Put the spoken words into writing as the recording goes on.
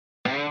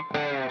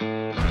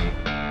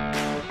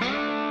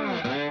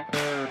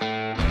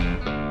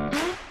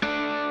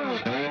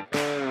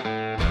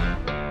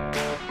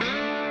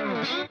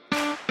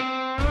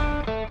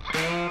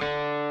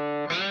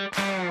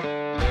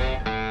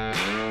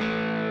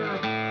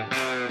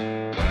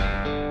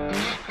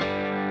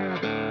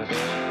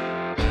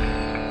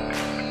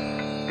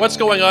What's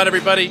going on,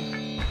 everybody?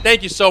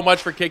 Thank you so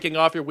much for kicking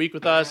off your week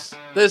with us.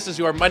 This is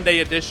your Monday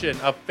edition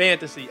of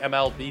Fantasy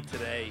MLB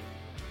Today.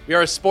 We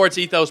are a Sports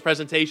Ethos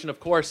presentation, of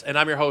course, and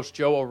I'm your host,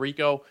 Joe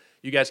Orico.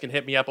 You guys can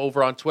hit me up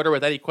over on Twitter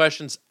with any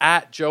questions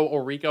at Joe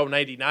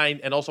Orico99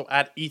 and also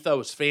at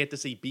Ethos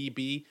Fantasy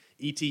BB,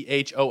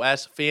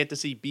 ETHOS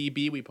Fantasy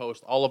BB. We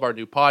post all of our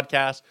new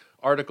podcasts,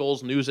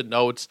 articles, news, and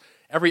notes.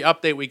 Every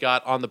update we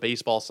got on the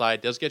baseball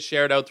side does get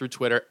shared out through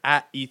Twitter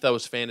at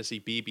Ethos Fantasy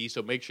BB,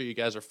 so make sure you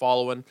guys are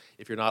following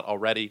if you're not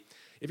already.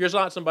 If you're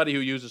not somebody who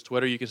uses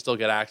Twitter, you can still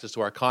get access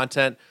to our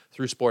content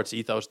through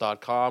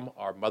sportsethos.com,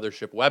 our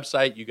mothership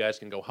website. You guys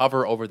can go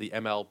hover over the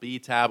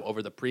MLB tab,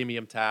 over the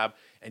premium tab,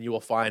 and you will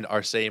find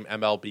our same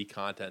MLB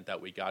content that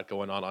we got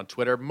going on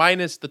Twitter,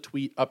 minus the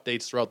tweet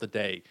updates throughout the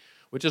day,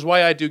 which is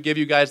why I do give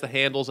you guys the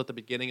handles at the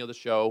beginning of the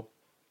show,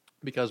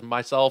 because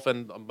myself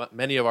and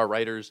many of our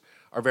writers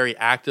are very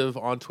active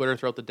on Twitter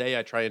throughout the day.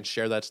 I try and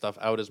share that stuff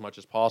out as much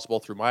as possible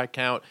through my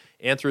account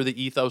and through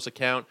the Ethos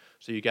account,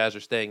 so you guys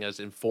are staying as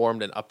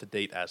informed and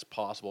up-to-date as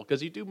possible,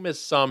 because you do miss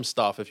some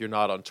stuff if you're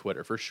not on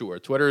Twitter, for sure.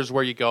 Twitter is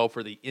where you go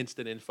for the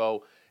instant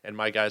info, and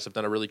my guys have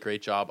done a really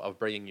great job of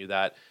bringing you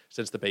that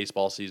since the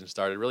baseball season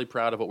started. Really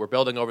proud of what we're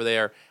building over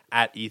there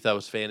at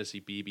Ethos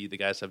Fantasy BB. The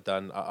guys have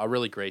done a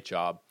really great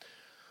job.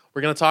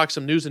 We're going to talk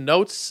some news and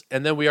notes,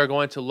 and then we are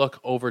going to look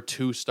over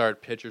two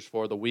start pitchers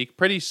for the week.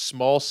 Pretty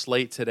small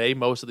slate today.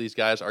 Most of these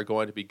guys are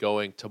going to be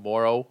going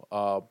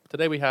tomorrow.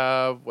 Today we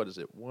have,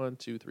 1,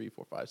 2, 3,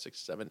 4, 5, 6,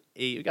 7,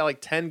 8. We got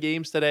like 10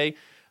 games today.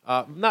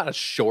 Not a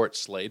short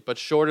slate, but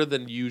shorter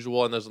than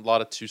usual, and there's a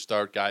lot of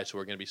two-start guys who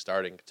are going to be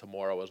starting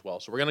tomorrow as well.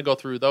 So we're going to go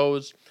through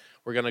those.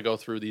 We're going to go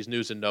through these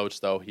news and notes,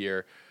 though,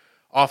 here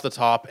off the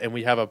top, and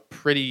we have a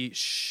pretty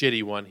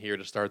shitty one here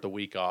to start the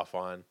week off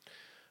on.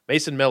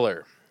 Mason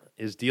Miller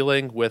is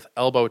dealing with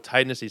elbow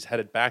tightness. He's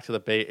headed back to the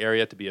Bay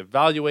Area to be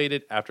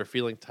evaluated after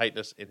feeling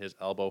tightness in his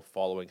elbow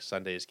following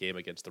Sunday's game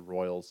against the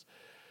Royals.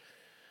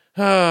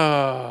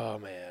 Oh,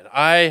 man.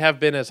 I have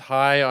been as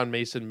high on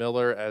Mason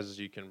Miller as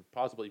you can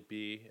possibly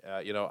be.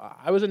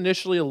 I was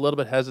initially a little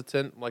bit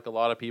hesitant, like a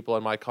lot of people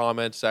in my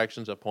comment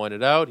sections have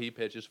pointed out. He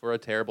pitches for a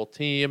terrible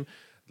team,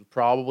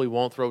 probably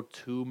won't throw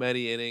too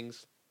many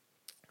innings.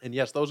 And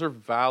yes, those are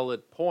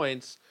valid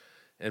points.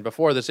 And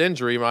before this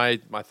injury, my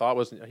thought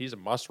was he's a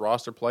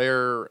must-roster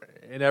player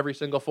in every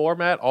single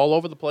format, all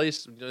over the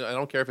place. I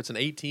don't care if it's an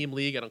 8-team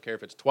league. I don't care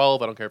if it's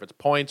 12. I don't care if it's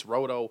points,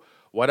 roto,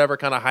 whatever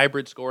kind of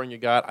hybrid scoring you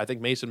got. I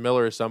think Mason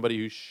Miller is somebody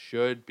who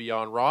should be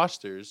on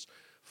rosters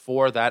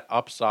for that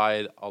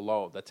upside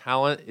alone. The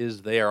talent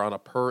is there on a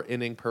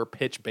per-inning,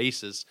 per-pitch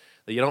basis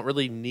that you don't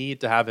really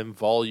need to have him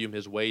volume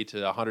his way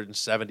to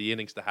 170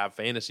 innings to have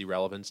fantasy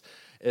relevance,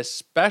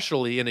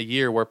 especially in a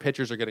year where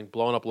pitchers are getting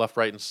blown up left,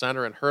 right, and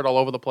center and hurt all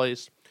over the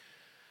place.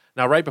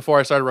 Now, right before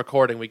I started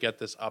recording, we get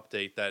this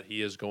update that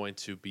he is going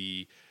to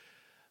be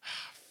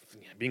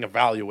being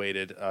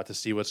evaluated to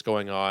see what's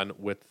going on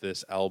with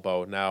this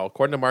elbow. Now,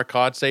 according to Mark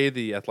Kodsay,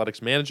 the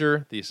Athletics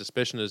manager, the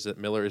suspicion is that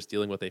Miller is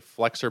dealing with a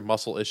flexor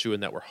muscle issue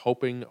and that we're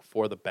hoping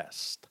for the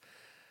best.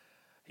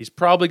 He's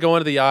probably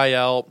going to the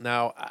IL.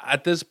 Now,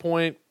 at this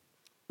point,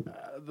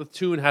 the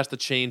tune has to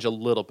change a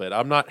little bit.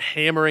 I'm not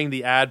hammering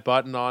the add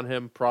button on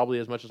him probably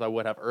as much as I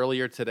would have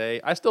earlier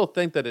today. I still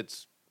think that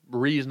it's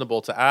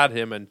reasonable to add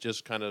him and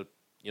just kind of,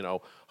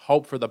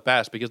 hope for the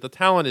best, because the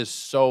talent is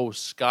so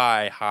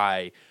sky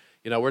high.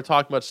 We're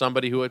talking about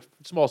somebody who had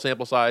small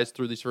sample size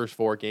through these first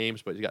 4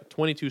 games, but he's got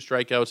 22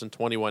 strikeouts and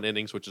 21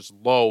 innings, which is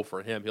low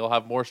for him. He'll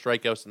have more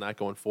strikeouts than that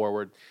going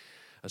forward,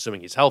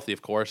 assuming he's healthy,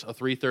 of course. A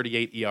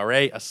 3.38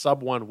 ERA, a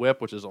sub-1 whip,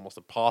 which is almost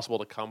impossible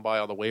to come by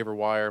on the waiver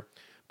wire.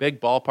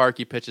 Big ballpark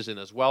he pitches in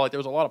as well. Like, there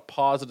was a lot of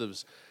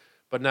positives,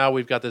 but now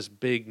we've got this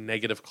big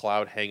negative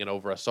cloud hanging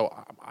over us. So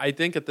I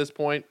think at this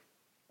point,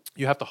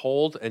 you have to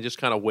hold and just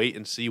kind of wait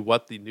and see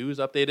what the news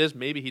update is.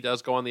 Maybe he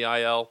does go on the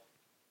IL.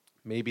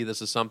 Maybe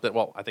this is something,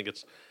 I think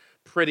it's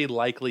pretty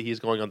likely he's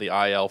going on the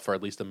IL for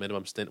at least a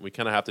minimum stint. We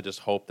kind of have to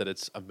just hope that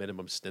it's a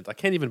minimum stint. I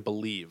can't even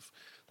believe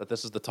that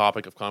this is the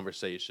topic of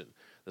conversation.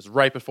 This is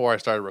right before I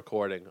started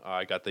recording.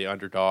 I got the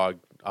Underdog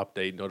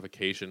update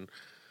notification.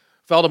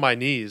 Fell to my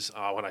knees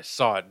when I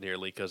saw it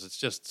nearly, because it's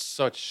just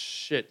such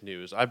shit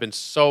news. I've been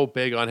so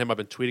big on him. I've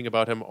been tweeting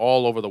about him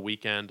all over the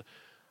weekend.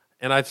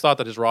 And I thought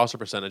that his roster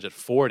percentage at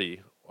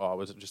 40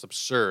 was just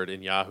absurd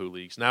in Yahoo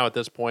leagues. Now at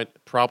this point,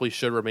 probably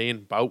should remain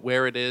about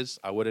where it is.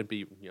 I wouldn't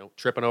be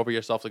tripping over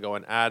yourself to go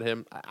and add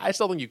him. I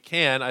still think you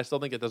can. I still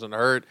think it doesn't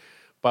hurt.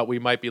 But we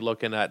might be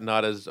looking at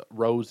not as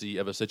rosy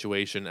of a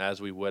situation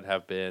as we would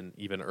have been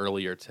even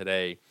earlier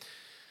today.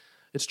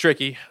 It's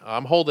tricky.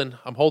 I'm holding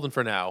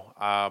for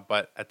now.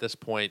 But at this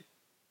point,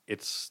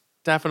 it's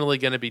definitely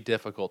going to be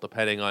difficult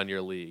depending on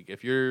your league.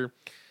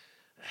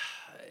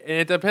 And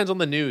it depends on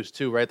the news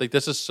too, right? Like,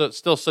 this is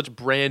still such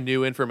brand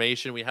new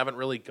information. We haven't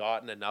really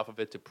gotten enough of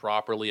it to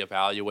properly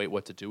evaluate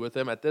what to do with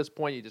him. At this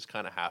point, you just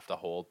kind of have to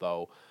hold,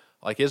 though.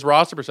 Like, his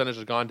roster percentage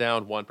has gone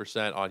down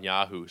 1% on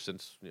Yahoo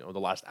since the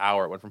last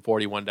hour. It went from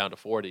 41 down to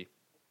 40.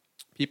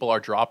 People are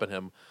dropping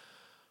him.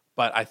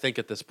 But I think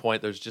at this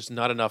point, there's just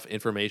not enough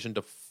information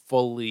to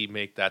fully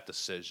make that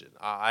decision.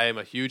 I am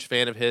a huge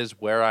fan of his.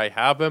 Where I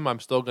have him, I'm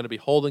still going to be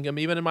holding him.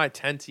 Even in my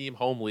 10-team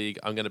home league,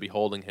 I'm going to be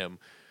holding him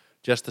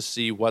just to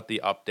see what the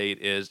update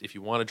is. If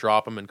you want to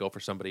drop him and go for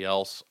somebody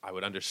else, I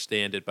would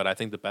understand it. But I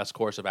think the best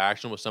course of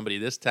action with somebody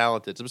this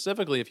talented,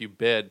 specifically if you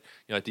bid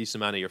a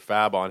decent amount of your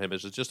fab on him,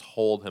 is to just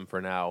hold him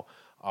for now.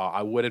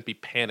 I wouldn't be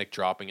panic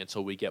dropping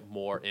until we get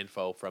more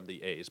info from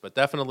the A's. But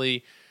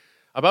definitely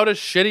about as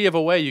shitty of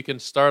a way you can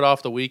start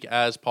off the week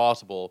as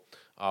possible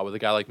with a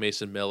guy like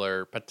Mason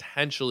Miller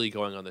potentially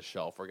going on the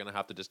shelf. We're going to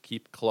have to just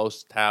keep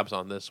close tabs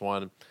on this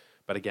one.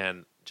 But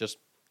again, just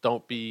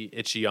don't be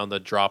itchy on the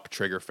drop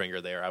trigger finger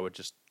there. I would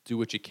just do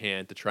what you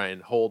can to try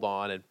and hold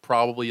on, and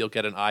probably you'll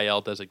get an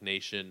IL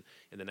designation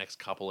in the next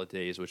couple of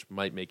days, which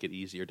might make it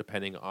easier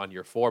depending on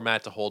your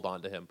format to hold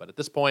on to him. But at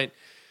this point,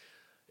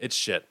 it's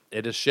shit.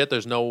 It is shit.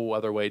 There's no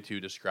other way to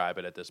describe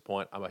it at this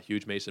point. I'm a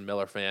huge Mason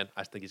Miller fan.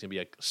 I think he's going to be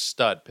a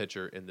stud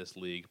pitcher in this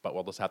league, but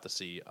we'll just have to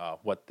see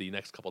what the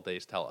next couple of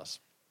days tell us.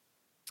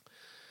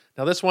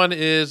 Now, this one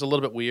is a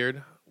little bit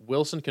weird.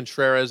 Willson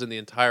Contreras and the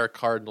entire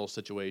Cardinals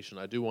situation.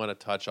 I do want to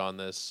touch on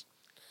this.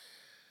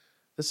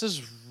 This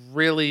is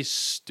really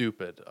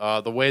stupid.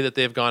 The way that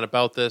they've gone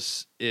about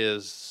this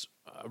is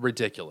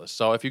ridiculous.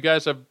 So if you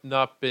guys have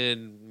not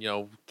been,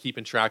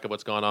 keeping track of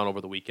what's gone on over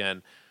the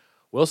weekend,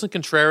 Willson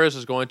Contreras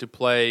is going to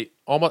play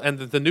almost, and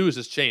the news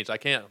has changed. I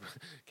can't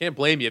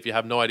blame you if you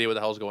have no idea what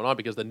the hell is going on,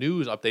 because the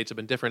news updates have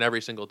been different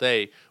every single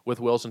day with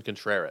Willson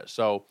Contreras.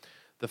 So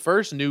the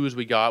first news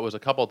we got was a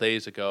couple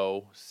days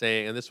ago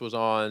saying, and this was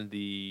on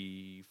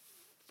the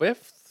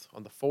 5th,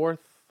 on the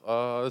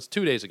 4th, it's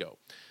 2 days ago.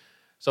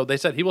 So they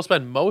said he will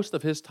spend most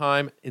of his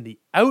time in the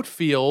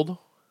outfield,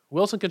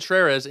 Willson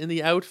Contreras in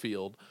the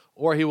outfield,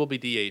 or he will be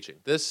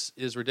DHing. This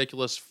is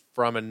ridiculous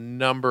from a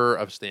number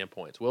of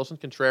standpoints. Willson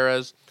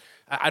Contreras,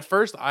 at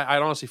first,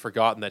 I'd honestly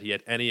forgotten that he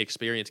had any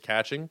experience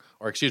catching,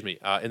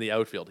 in the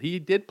outfield. He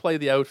did play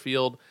the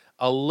outfield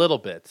a little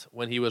bit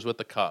when he was with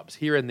the Cubs,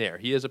 here and there.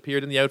 He has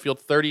appeared in the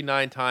outfield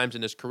 39 times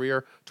in his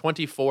career,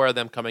 24 of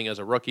them coming as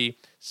a rookie,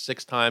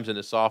 6 times in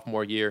his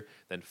sophomore year,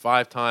 then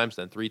 5 times,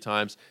 then 3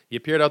 times. He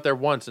appeared out there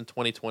once in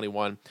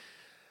 2021.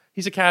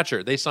 He's a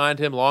catcher. They signed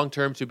him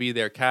long-term to be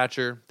their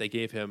catcher. They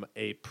gave him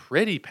a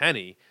pretty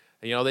penny.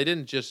 They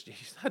didn't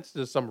he's not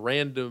just some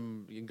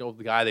random,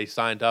 the guy they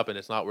signed up and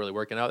it's not really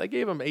working out. They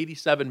gave him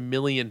 $87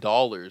 million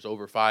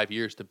over 5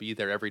 years to be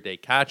their everyday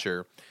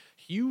catcher.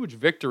 Huge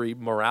victory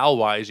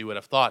morale-wise, you would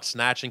have thought,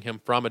 snatching him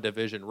from a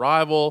division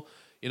rival.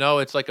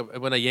 It's like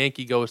when a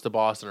Yankee goes to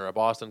Boston, or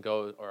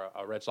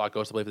a Red Sox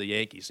goes to play for the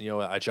Yankees,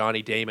 a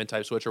Johnny Damon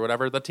type switch or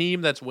whatever. The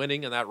team that's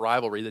winning in that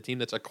rivalry, the team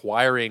that's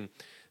acquiring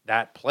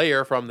that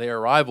player from their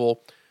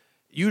rival,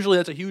 usually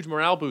that's a huge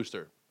morale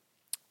booster.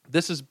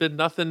 This has been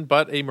nothing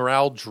but a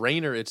morale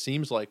drainer, it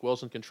seems like.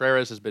 Willson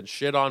Contreras has been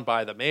shit on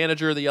by the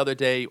manager the other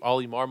day,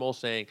 Ollie Marmol,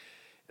 saying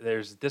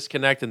there's a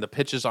disconnect and the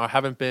pitches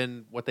haven't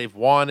been what they've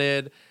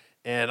wanted,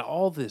 and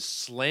all this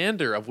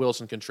slander of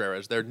Willson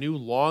Contreras, their new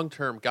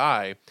long-term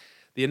guy.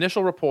 The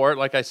initial report,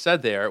 like I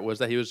said there, was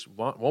that he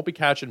won't be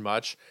catching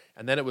much,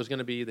 and then it was going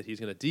to be that he's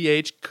going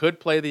to DH, could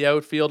play the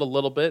outfield a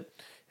little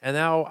bit, and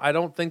now I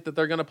don't think that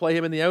they're going to play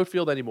him in the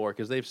outfield anymore,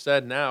 because they've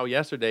said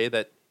yesterday,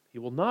 that he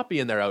will not be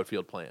in their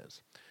outfield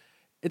plans.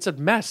 It's a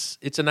mess.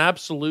 It's an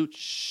absolute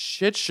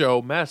shit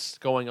show mess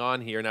going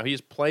on here. Now,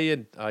 he's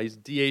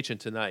DHing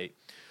tonight.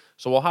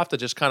 So we'll have to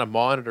just kind of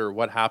monitor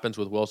what happens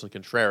with Willson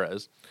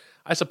Contreras.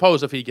 I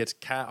suppose if he gets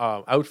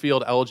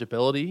outfield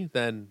eligibility,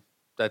 then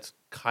that's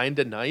kind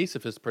of nice.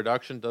 If his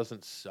production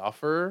doesn't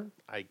suffer,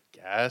 I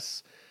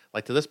guess.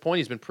 Like, to this point,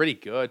 he's been pretty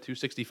good.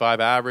 265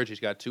 average. He's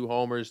got 2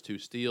 homers, 2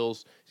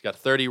 steals. He's got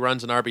 30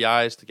 runs and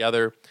RBIs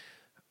together.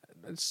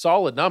 It's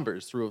solid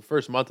numbers through the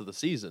first month of the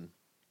season.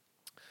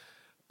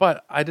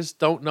 But I just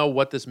don't know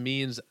what this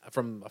means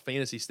from a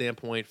fantasy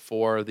standpoint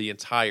for the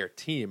entire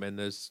team. And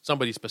there's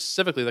somebody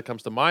specifically that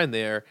comes to mind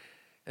there.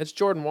 And it's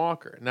Jordan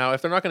Walker. Now,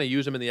 if they're not going to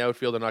use him in the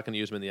outfield, they're not going to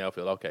use him in the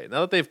outfield. Okay. Now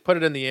that they've put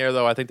it in the air,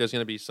 though, I think there's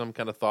going to be some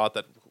kind of thought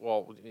that,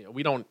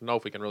 we don't know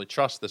if we can really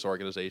trust this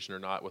organization or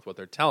not with what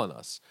they're telling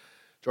us.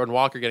 Jordan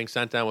Walker getting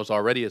sent down was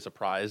already a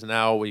surprise.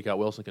 Now we got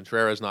Willson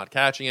Contreras not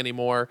catching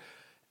anymore.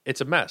 It's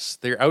a mess.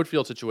 Their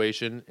outfield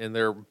situation and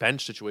their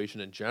bench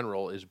situation in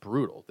general is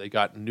brutal. They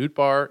got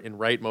Nootbaar in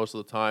right most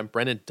of the time.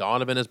 Brendan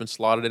Donovan has been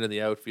slotted into the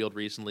outfield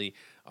recently.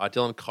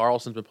 Dylan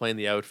Carlson's been playing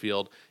the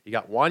outfield. You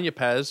got Juan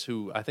Yepez,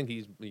 who I think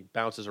he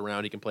bounces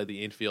around. He can play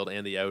the infield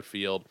and the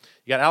outfield.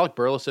 You got Alec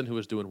Burleson, who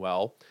is doing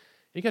well.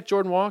 You got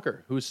Jordan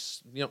Walker,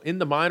 who's in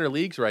the minor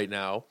leagues right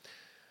now,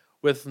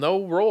 with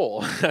no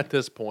role at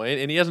this point,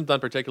 and he hasn't done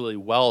particularly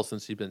well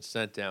since he's been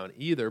sent down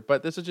either,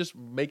 but this is just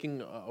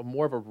making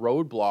more of a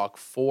roadblock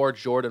for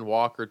Jordan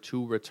Walker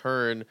to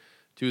return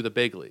to the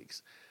big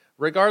leagues.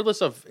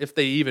 Regardless of if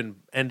they even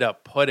end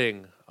up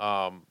putting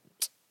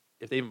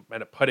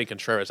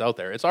Contreras out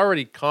there, it's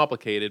already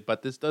complicated,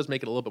 but this does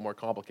make it a little bit more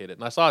complicated.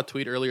 And I saw a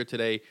tweet earlier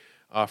today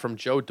from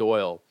Joe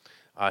Doyle.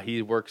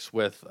 He works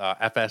with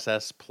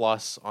FSS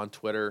Plus on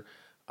Twitter.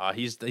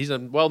 He's a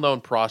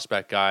well-known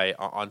prospect guy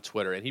on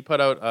Twitter, and he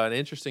put out an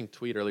interesting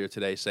tweet earlier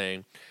today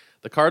saying,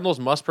 the Cardinals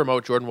must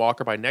promote Jordan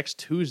Walker by next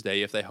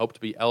Tuesday if they hope to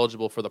be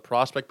eligible for the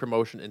prospect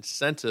promotion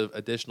incentive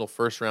additional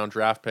first-round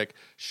draft pick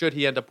should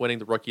he end up winning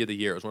the Rookie of the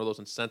Year. It was one of those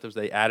incentives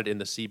they added in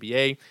the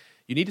CBA.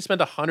 You need to spend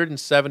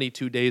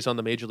 172 days on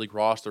the Major League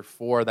roster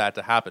for that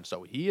to happen.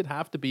 So he'd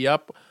have to be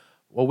up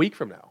a week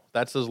from now.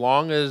 That's as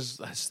long as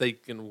they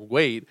can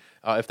wait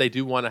if they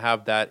do want to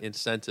have that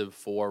incentive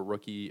for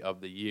Rookie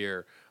of the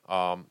Year.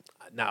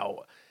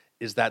 Now,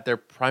 is that their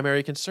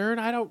primary concern?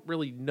 I don't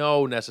really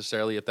know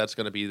necessarily if that's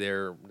going to be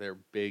their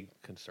big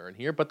concern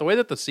here. But the way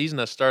that the season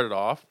has started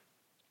off,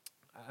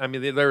 I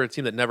mean, they're a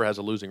team that never has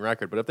a losing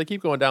record. But if they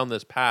keep going down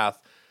this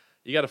path,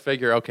 you got to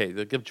figure, okay,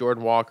 they give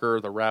Jordan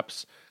Walker the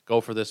reps,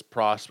 go for this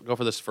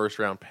first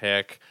round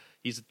pick.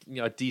 He's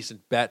a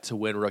decent bet to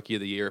win Rookie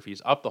of the Year if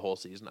he's up the whole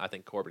season. I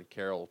think Corbin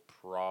Carroll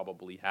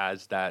probably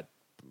has that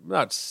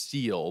not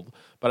sealed,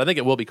 but I think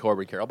it will be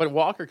Corbin Carroll. But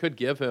Walker could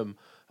give him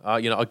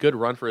a good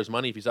run for his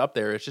money if he's up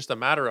there. It's just a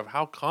matter of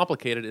how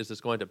complicated is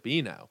this going to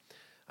be now.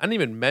 I didn't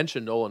even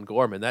mention Nolan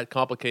Gorman. That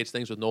complicates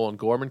things with Nolan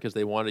Gorman because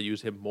they want to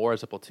use him more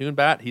as a platoon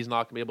bat. He's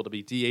not going to be able to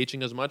be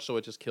DHing as much, so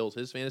it just kills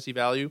his fantasy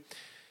value.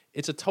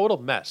 It's a total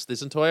mess.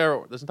 This entire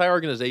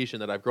organization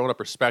that I've grown up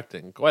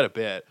respecting quite a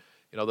bit,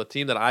 the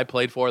team that I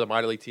played for, the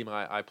minor league team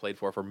I played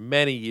for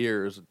many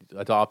years,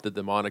 adopted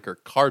the moniker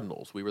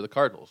Cardinals. We were the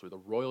Cardinals. We were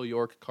the Royal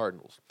York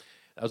Cardinals.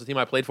 That was the team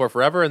I played for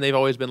forever, and they've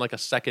always been like a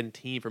second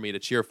team for me to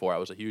cheer for. I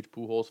was a huge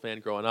Pujols fan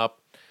growing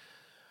up.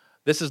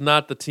 This is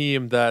not the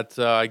team that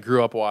I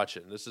grew up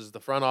watching. The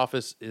front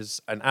office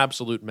is an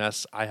absolute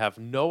mess. I have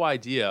no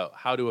idea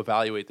how to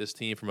evaluate this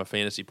team from a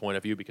fantasy point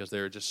of view because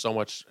they're just so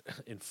much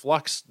in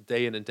flux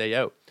day in and day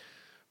out.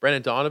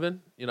 Brendan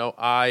Donovan,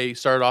 I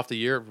started off the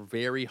year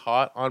very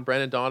hot on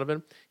Brendan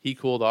Donovan. He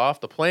cooled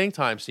off. The playing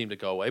time seemed to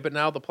go away, but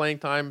now the playing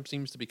time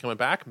seems to be coming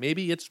back.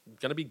 Maybe it's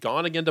going to be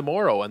gone again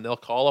tomorrow, and they'll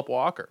call up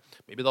Walker.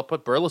 Maybe they'll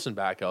put Willson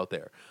back out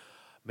there.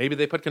 Maybe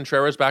they put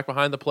Contreras back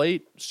behind the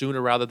plate sooner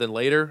rather than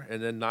later,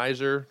 and then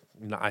Knizer,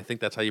 I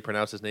think that's how you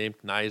pronounce his name,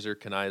 Knizer.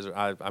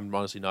 I'm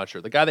honestly not sure.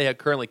 The guy they had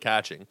currently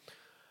catching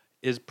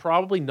is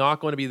probably not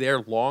going to be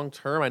there long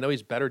term. I know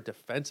he's better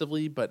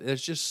defensively, but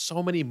there's just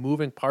so many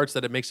moving parts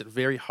that it makes it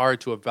very hard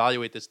to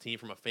evaluate this team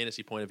from a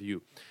fantasy point of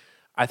view.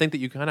 I think that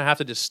you kind of have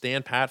to just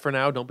stand pat for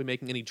now. Don't be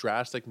making any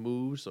drastic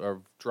moves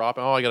or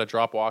I got to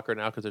drop Walker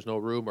now because there's no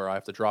room, or I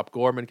have to drop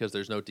Gorman because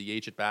there's no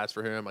DH at bats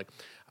for him.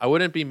 I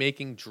wouldn't be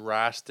making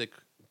drastic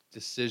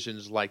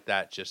decisions like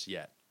that just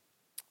yet.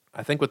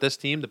 I think with this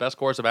team, the best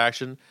course of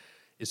action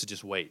is to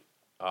just wait.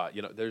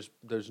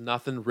 There's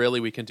nothing really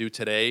we can do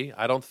today.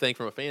 I don't think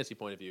from a fantasy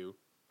point of view,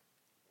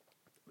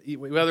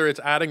 whether it's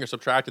adding or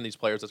subtracting these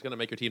players, that's going to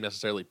make your team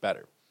necessarily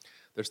better.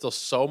 There's still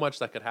so much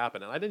that could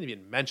happen. And I didn't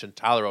even mention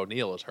Tyler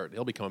O'Neill is hurt.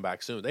 He'll be coming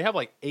back soon. They have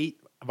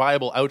 8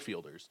 viable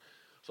outfielders.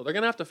 So they're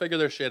going to have to figure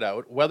their shit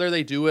out. Whether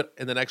they do it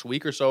in the next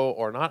week or so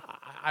or not,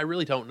 I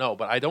really don't know.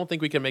 But I don't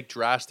think we can make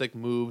drastic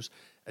moves,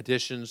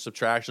 additions,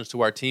 subtractions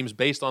to our teams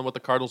based on what the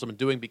Cardinals have been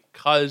doing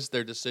because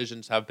their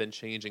decisions have been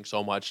changing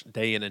so much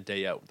day in and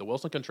day out. The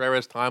Willson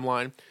Contreras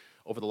timeline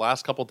over the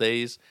last couple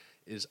days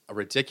is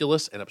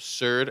ridiculous and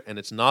absurd, and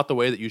it's not the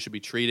way that you should be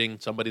treating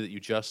somebody that you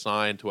just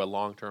signed to a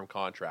long-term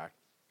contract.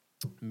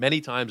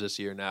 Many times this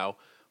year now,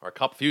 or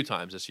few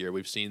times this year,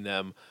 we've seen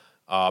them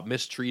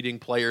mistreating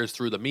players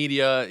through the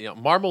media.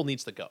 Marmol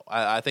needs to go.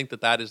 I think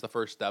that is the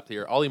first step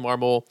here. Ollie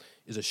Marmol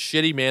is a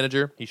shitty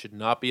manager. He should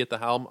not be at the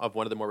helm of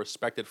one of the more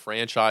respected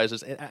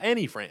franchises,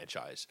 any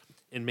franchise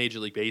in Major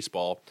League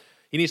Baseball.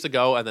 He needs to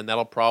go, and then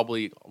that'll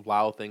probably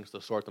allow things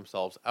to sort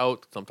themselves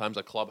out. Sometimes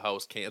a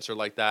clubhouse cancer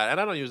like that, and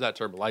I don't use that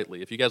term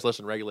lightly. If you guys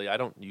listen regularly, I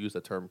don't use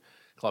the term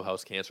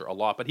clubhouse cancer a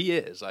lot, but he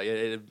is.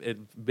 It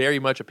very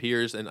much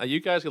appears, and you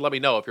guys can let me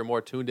know if you're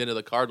more tuned into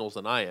the Cardinals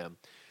than I am.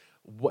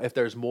 If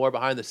there's more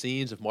behind the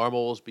scenes, if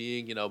Marmol is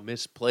being,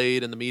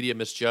 misplayed in the media,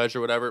 misjudged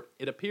or whatever,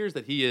 it appears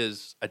that he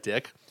is a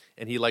dick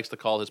and he likes to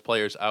call his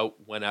players out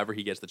whenever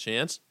he gets the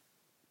chance.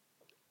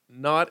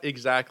 Not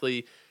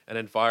exactly an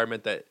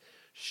environment that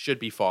should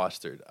be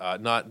fostered.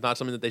 Not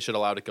something that they should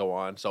allow to go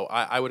on. So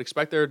I would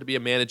expect there to be a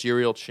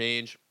managerial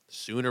change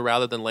sooner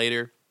rather than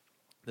later.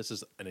 This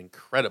is an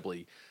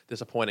incredibly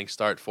disappointing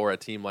start for a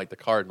team like the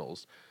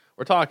Cardinals.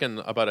 We're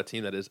talking about a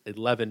team that is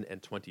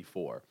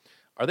 11-24.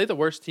 Are they the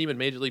worst team in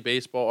Major League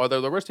Baseball? Are they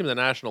the worst team in the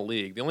National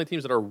League? The only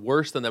teams that are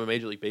worse than them in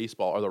Major League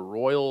Baseball are the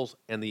Royals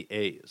and the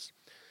A's.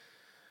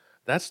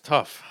 That's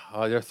tough.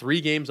 They're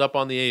 3 games up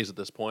on the A's at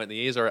this point.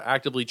 The A's are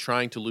actively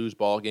trying to lose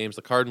ball games.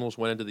 The Cardinals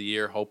went into the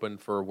year hoping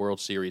for World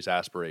Series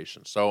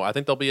aspirations. So I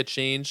think there'll be a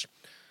change,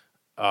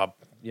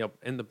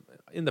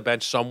 in the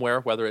bench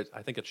somewhere.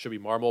 I think it should be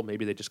Marmol.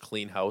 Maybe they just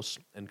clean house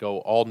and go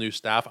all new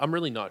staff. I'm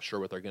really not sure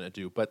what they're going to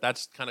do, but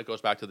that's kind of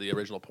goes back to the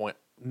original point.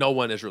 No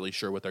one is really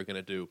sure what they're going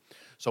to do.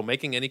 So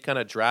making any kind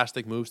of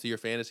drastic moves to your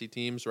fantasy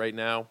teams right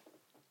now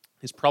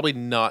is probably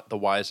not the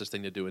wisest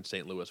thing to do in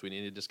St. Louis. We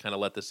need to just kind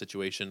of let this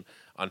situation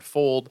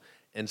unfold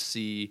and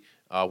see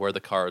where the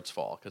cards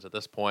fall. Because at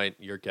this point,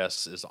 your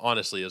guess is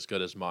honestly as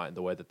good as mine,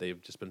 the way that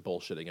they've just been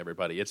bullshitting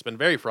everybody. It's been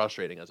very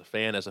frustrating as a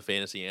fan, as a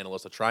fantasy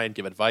analyst, to try and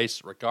give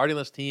advice regarding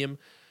this team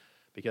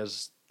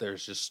because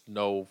there's just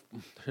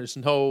there's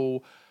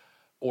no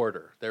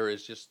order. There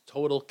is just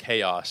total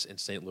chaos in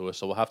St. Louis.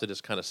 So we'll have to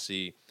just kind of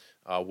see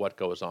what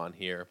goes on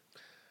here.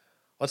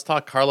 Let's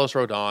talk Carlos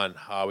Rodon.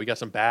 We got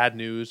some bad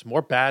news,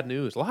 more bad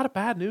news, a lot of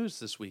bad news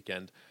this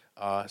weekend.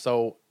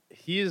 So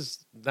he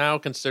is now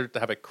considered to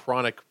have a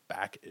chronic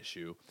back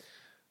issue.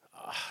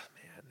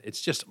 Man,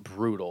 it's just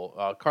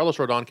brutal. Carlos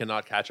Rodon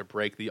cannot catch a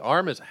break. The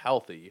arm is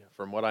healthy,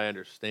 from what I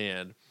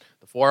understand.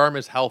 The forearm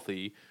is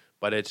healthy,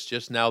 but it's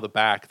just now the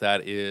back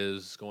that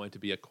is going to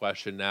be a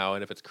question now.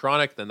 And if it's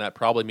chronic, then that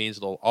probably means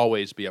it'll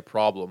always be a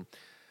problem.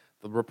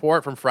 The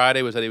report from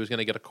Friday was that he was going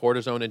to get a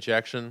cortisone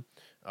injection.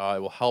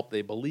 It will help.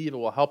 They believe it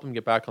will help him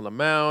get back on the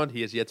mound.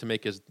 He has yet to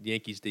make his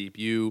Yankees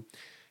debut.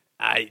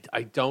 I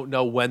don't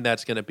know when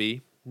that's going to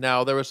be.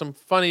 Now, there was some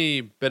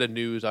funny bit of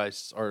news.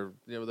 There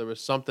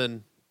was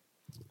something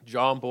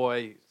John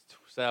Boy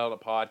said on a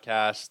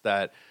podcast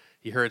that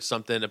he heard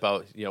something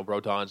about,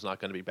 Rodon's not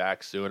going to be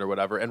back soon or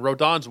whatever. And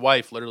Rodon's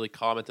wife literally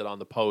commented on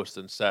the post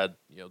and said,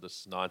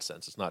 this is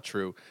nonsense. It's not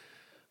true.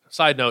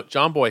 Side note,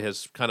 John Boy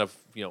has kind of,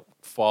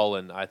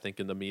 fallen, I think,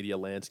 in the media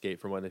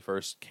landscape from when they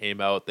first came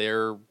out.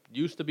 There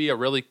used to be a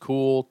really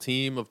cool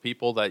team of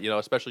people that,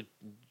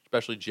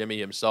 especially Jimmy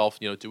himself,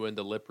 doing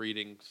the lip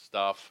reading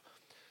stuff.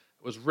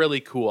 It was really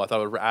cool. I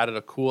thought it added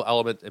a cool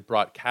element. It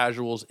brought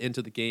casuals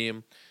into the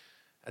game.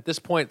 At this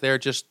point, they're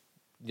just,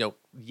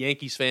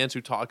 Yankees fans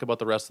who talk about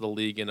the rest of the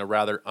league in a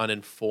rather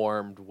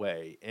uninformed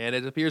way. And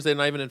it appears they're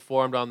not even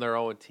informed on their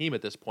own team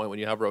at this point when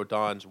you have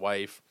Rodon's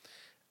wife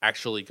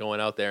actually going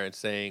out there and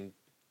saying,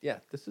 yeah,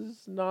 this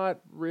is not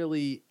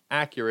really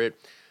accurate.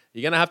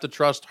 You're going to have to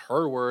trust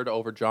her word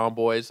over John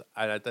Boy's.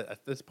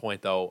 At this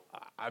point, though,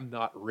 I'm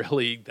not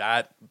really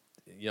that,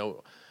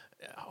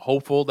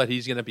 hopeful that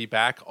he's going to be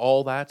back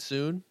all that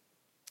soon.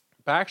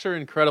 Backs are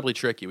incredibly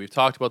tricky. We've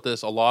talked about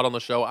this a lot on the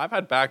show. I've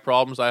had back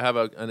problems. I have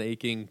an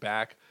aching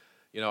back.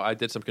 I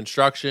did some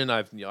construction.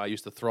 I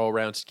used to throw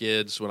around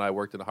skids when I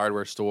worked in a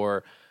hardware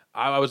store.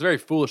 I was very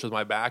foolish with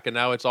my back, and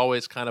now it's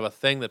always kind of a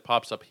thing that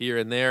pops up here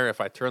and there. If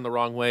I turn the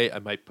wrong way,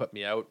 it might put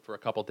me out for a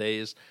couple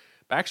days.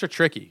 Backs are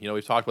tricky.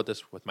 We've talked about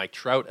this with Mike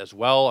Trout as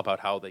well, about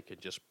how they could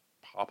just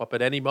pop up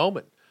at any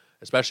moment,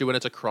 especially when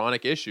it's a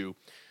chronic issue.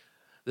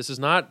 This does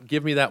not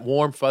give me that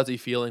warm, fuzzy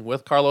feeling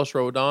with Carlos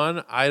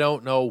Rodon. I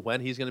don't know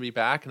when he's going to be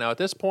back. Now, at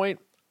this point,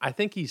 I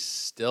think he's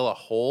still a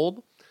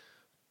hold,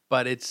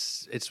 but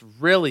it's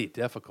really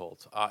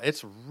difficult.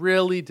 It's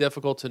really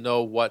difficult to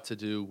know what to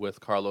do with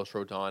Carlos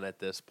Rodon at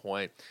this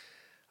point.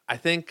 I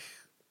think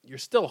you're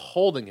still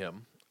holding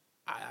him.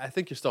 I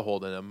think you're still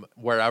holding him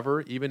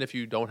wherever, even if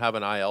you don't have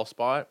an IL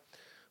spot.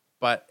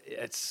 But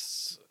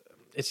it's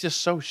just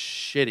so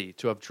shitty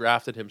to have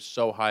drafted him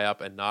so high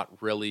up and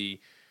not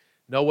really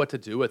know what to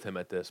do with him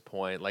at this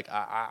point. Like,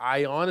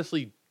 I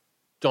honestly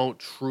don't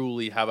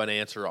truly have an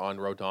answer on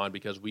Rodon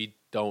because we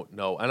don't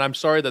know. And I'm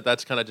sorry that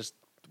that's kind of just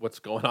what's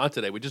going on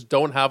today. We just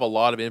don't have a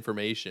lot of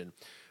information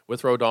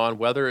with Rodon,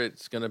 whether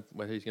he's going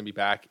to be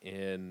back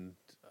in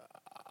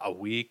a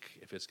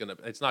week, it's not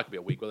going to be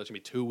a week, whether it's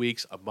going to be 2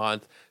 weeks, a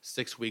month,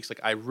 6 weeks.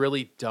 Like, I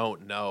really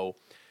don't know.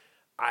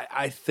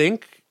 I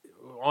think,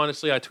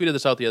 honestly, I tweeted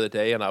this out the other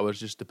day and I was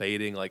just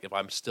debating, like, if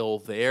I'm still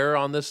there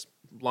on this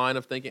line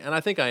of thinking, and I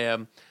think I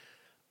am.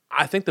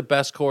 I think the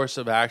best course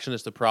of action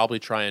is to probably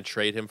try and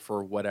trade him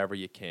for whatever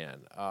you can.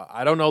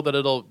 I don't know that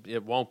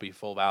it won't be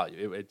full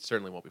value. It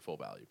certainly won't be full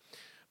value.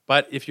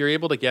 But if you're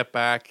able to get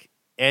back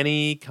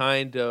any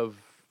kind of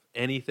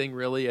anything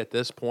really at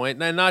this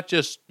point, and not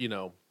just,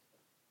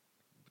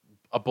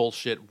 a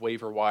bullshit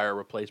waiver wire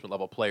replacement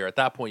level player, at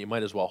that point you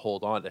might as well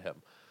hold on to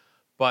him.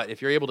 But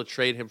if you're able to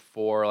trade him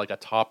for like a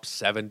top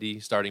 70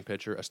 starting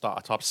pitcher, a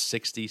top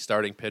 60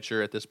 starting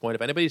pitcher at this point,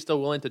 if anybody's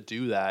still willing to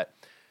do that,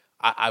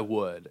 I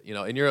would.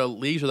 In your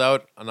leagues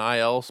without an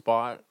IL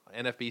spot,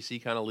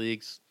 NFBC kind of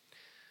leagues,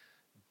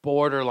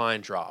 borderline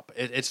drop.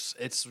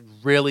 It's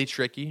really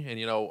tricky. And,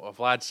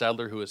 Vlad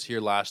Sedler, who was here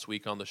last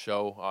week on the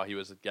show, he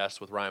was a guest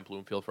with Ryan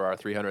Bloomfield for our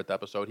 300th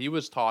episode. He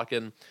was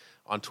talking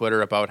on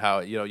Twitter about how,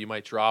 you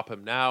might drop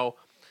him now,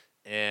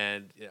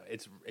 and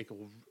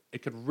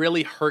it could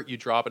really hurt you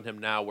dropping him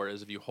now,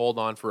 whereas if you hold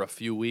on for a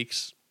few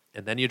weeks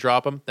and then you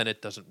drop him, then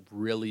it doesn't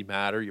really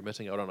matter. You're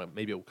missing out on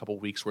maybe a couple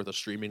weeks worth of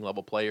streaming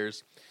level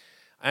players.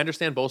 I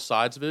understand both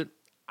sides of it.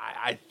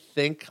 I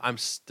think I'm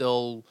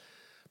still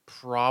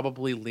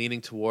probably leaning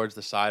towards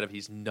the side of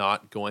he's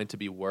not going to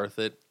be worth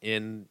it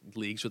in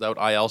leagues without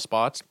IL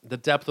spots. The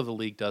depth of the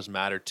league does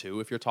matter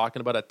too. If you're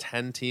talking about a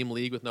 10-team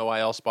league with no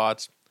IL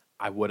spots,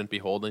 I wouldn't be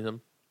holding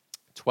him.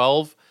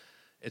 12,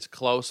 it's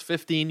close.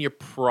 15, you're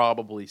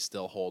probably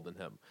still holding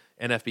him.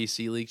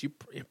 NFBC leagues, you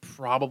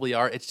probably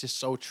are. It's just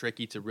so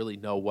tricky to really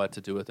know what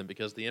to do with him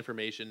because the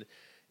information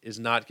is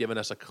not giving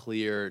us a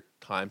clear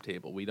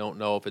timetable. We don't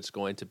know if it's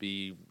going to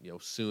be,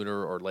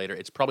 sooner or later.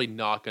 It's probably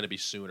not going to be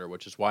sooner,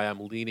 which is why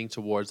I'm leaning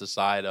towards the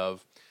side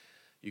of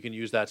you can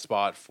use that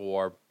spot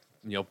for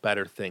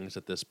better things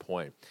at this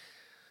point.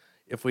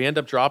 If we end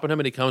up dropping him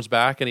and he comes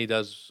back and he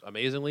does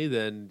amazingly,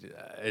 then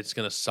it's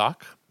going to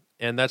suck.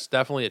 And that's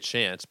definitely a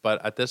chance.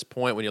 But at this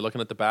point, when you're looking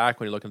at the back,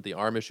 when you're looking at the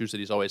arm issues that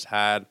he's always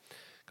had,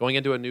 going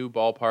into a new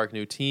ballpark,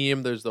 new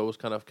team, there's those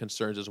kind of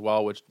concerns as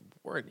well, which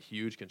weren't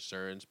huge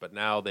concerns, but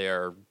now they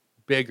are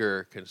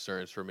bigger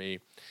concerns for me.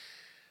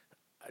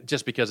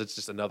 Just because it's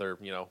just another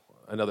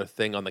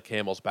thing on the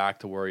camel's back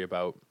to worry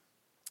about.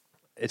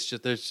 It's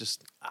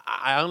just,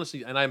 I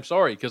honestly, and I'm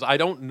sorry, because I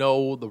don't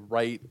know the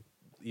right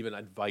even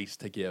advice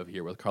to give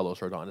here with Carlos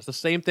Rodon. It's the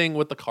same thing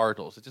with the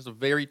Cardinals. It's just a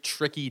very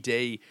tricky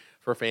day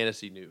for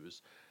fantasy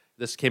news.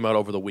 This came out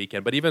over the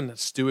weekend, but even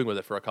stewing with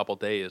it for a couple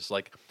days,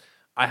 like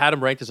I had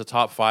him ranked as a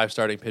top 5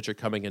 starting pitcher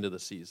coming into the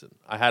season.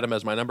 I had him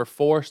as my number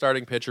 4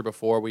 starting pitcher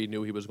before we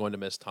knew he was going to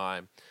miss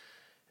time.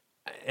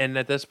 And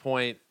at this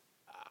point,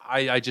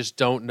 I just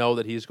don't know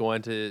that he's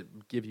going to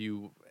give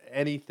you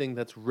anything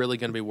that's really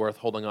going to be worth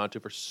holding on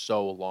to for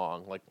so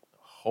long. Like,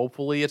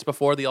 hopefully it's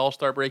before the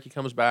All-Star break he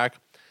comes back.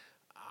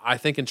 I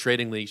think in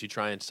trading leagues, you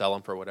try and sell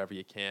him for whatever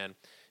you can.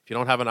 If you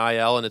don't have an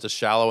IL and it's a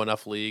shallow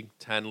enough league,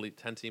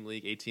 10-team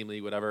league, 8-team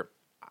league, whatever,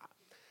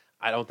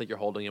 I don't think you're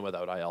holding him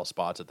without IL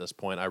spots at this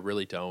point. I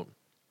really don't.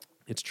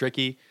 It's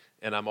tricky,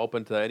 and I'm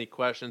open to any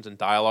questions and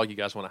dialogue you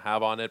guys want to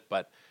have on it,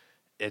 but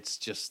it's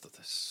just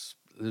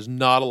there's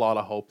not a lot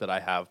of hope that I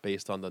have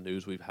based on the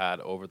news we've had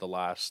over the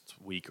last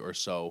week or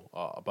so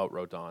about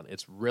Rodon.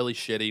 It's really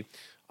shitty.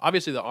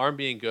 Obviously, the arm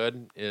being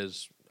good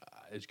is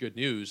good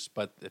news,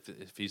 but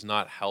if he's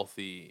not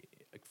healthy,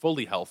 like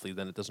fully healthy,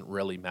 then it doesn't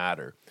really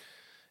matter.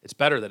 It's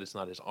better that it's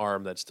not his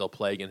arm that's still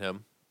plaguing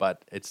him,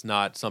 but it's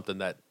not something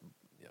that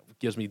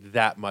gives me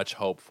that much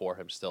hope for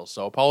him still.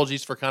 So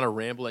apologies for kind of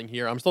rambling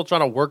here. I'm still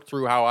trying to work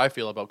through how I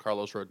feel about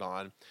Carlos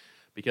Rodon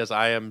because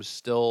I am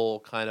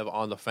still kind of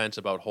on the fence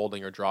about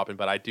holding or dropping,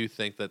 but I do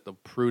think that the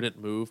prudent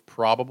move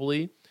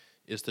probably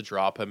is to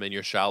drop him in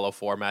your shallow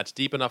formats.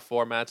 Deep enough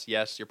formats,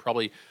 yes, you're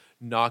probably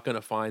not going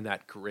to find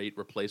that great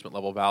replacement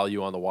level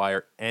value on the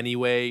wire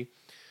anyway,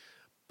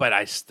 but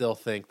I still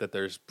think that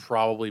there's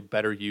probably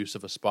better use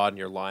of a spot in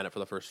your lineup for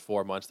the first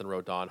 4 months than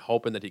Rodon,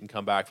 hoping that he can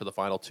come back for the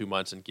final 2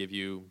 months and give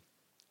you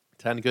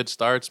 10 good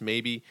starts,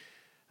 maybe.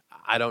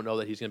 I don't know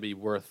that he's going to be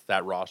worth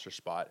that roster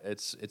spot.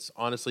 It's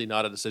honestly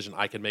not a decision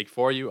I can make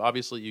for you.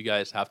 Obviously, you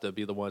guys have to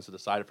be the ones to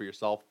decide it for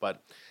yourself,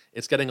 but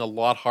it's getting a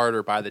lot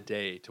harder by the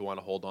day to want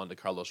to hold on to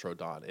Carlos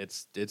Rodon.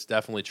 It's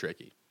definitely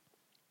tricky.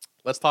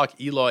 Let's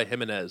talk Eloy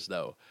Jimenez,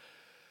 though.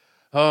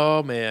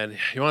 Oh, man.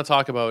 You want to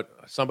talk about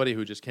somebody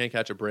who just can't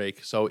catch a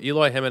break. So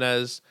Eloy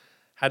Jimenez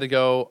had to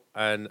go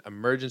an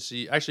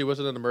emergency. Actually, was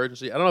it an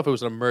emergency? I don't know if it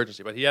was an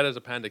emergency, but he had his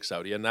appendix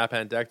out. He had an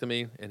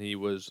appendectomy, and he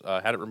was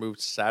had it removed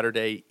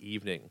Saturday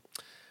evening.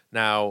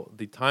 Now,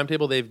 the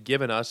timetable they've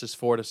given us is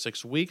 4 to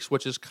 6 weeks,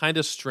 which is kind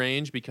of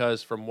strange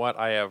because from what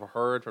I have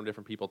heard from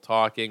different people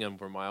talking and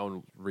from my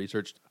own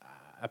research,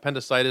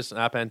 appendicitis and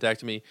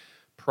appendectomy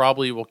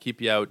probably will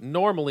keep you out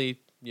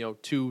normally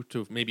 2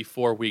 to maybe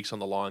 4 weeks on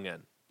the long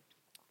end.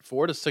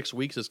 4 to 6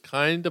 weeks is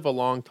kind of a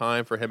long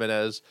time for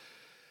Jimenez.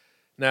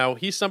 Now,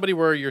 he's somebody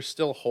where you're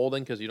still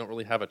holding because you don't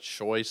really have a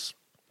choice.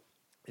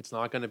 It's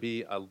not going to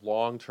be a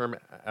long-term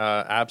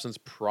absence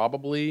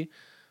probably,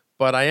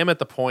 but I am at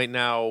the point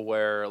now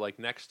where, like,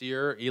 next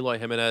year, Eloy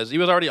Jimenez, he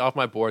was already off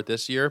my board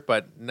this year,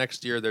 but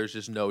next year there's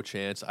just no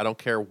chance. I don't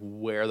care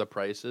where the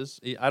price is.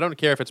 I don't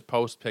care if it's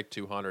post-pick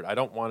 200. I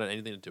don't want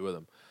anything to do with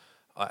him.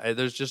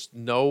 There's just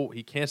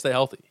he can't stay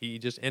healthy.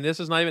 And this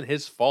is not even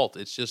his fault.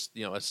 It's just,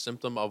 a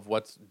symptom of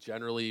what's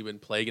generally been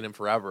plaguing him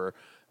forever,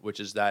 which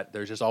is that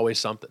there's just always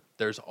something.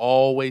 There's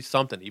always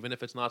something, even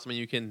if it's not something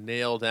you can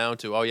nail down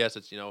to. Oh, yes,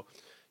 it's,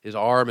 his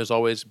arm is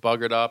always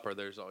buggered up, or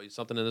there's always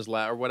something in his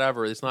lat or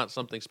whatever. It's not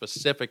something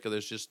specific.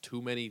 There's just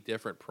too many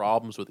different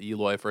problems with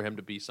Eloy for him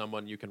to be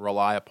someone you can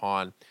rely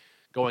upon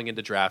going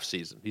into draft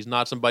season. He's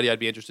not somebody I'd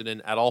be interested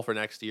in at all for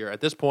next year. At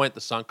this point,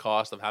 the sunk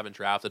cost of having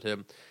drafted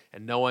him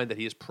and knowing that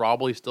he is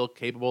probably still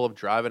capable of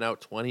driving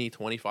out 20,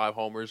 25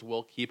 homers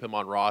will keep him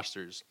on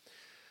rosters.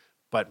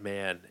 But,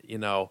 man,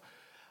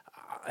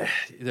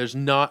 there's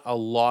not a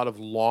lot of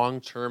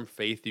long-term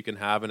faith you can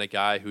have in a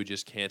guy who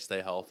just can't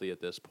stay healthy at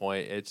this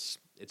point. It's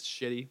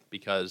shitty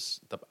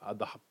because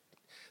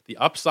the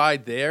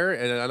upside there,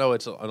 and I know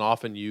it's an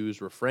often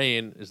used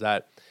refrain, is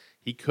that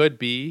he could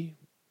be,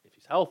 if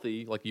he's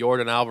healthy, like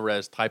Yordan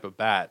Alvarez type of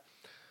bat.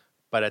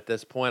 But at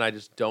this point, I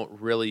just don't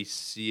really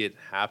see it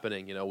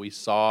happening. We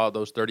saw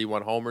those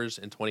 31 homers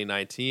in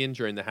 2019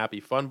 during the Happy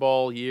Fun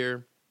Ball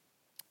year.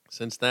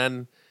 Since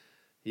then,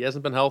 he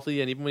hasn't been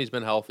healthy, and even when he's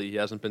been healthy, he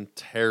hasn't been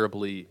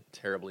terribly,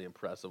 terribly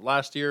impressive.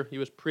 Last year, he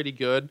was pretty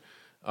good,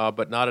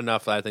 but not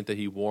enough, I think, that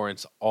he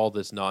warrants all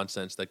this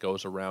nonsense that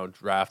goes around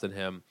drafting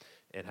him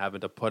and having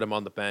to put him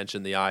on the bench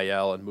in the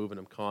IL and moving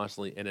him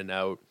constantly in and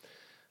out.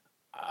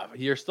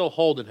 You're still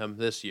holding him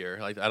this year.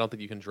 Like, I don't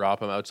think you can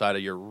drop him outside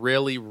of your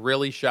really,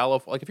 really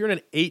shallow. Like, if you're in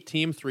an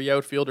 8-team,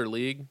 3-outfielder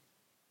league,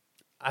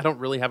 I don't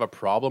really have a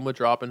problem with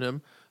dropping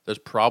him. There's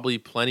probably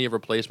plenty of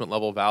replacement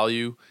level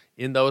value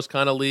in those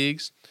kind of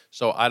leagues,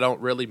 so I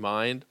don't really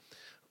mind.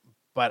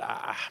 But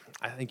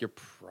I think you're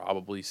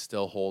probably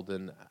still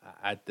holding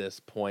at this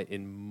point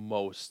in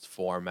most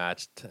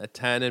formats.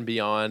 10 and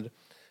beyond,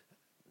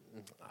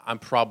 I'm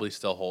probably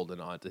still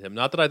holding on to him.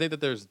 Not that I think that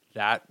there's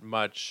that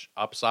much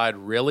upside,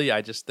 really.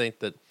 I just think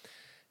that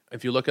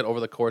if you look at over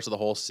the course of the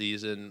whole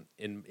season,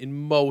 in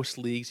most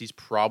leagues, he's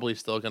probably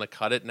still going to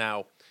cut it.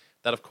 Now,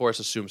 that, of course,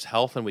 assumes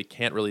health, and we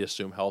can't really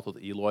assume health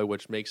with Eloy,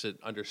 which makes it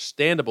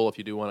understandable if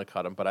you do want to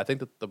cut him. But I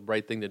think that the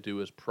right thing to do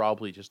is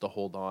probably just to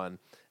hold on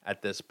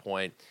at this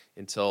point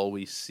until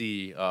we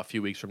see a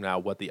few weeks from now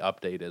what the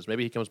update is.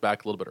 Maybe he comes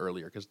back a little bit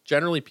earlier, because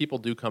generally people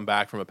do come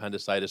back from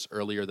appendicitis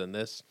earlier than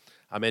this.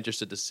 I'm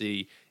interested to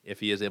see if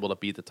he is able to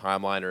beat the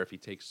timeline or if he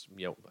takes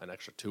an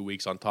extra 2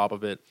 weeks on top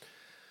of it.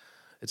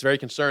 It's very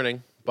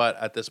concerning, but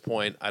at this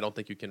point, I don't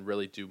think you can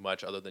really do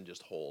much other than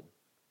just hold.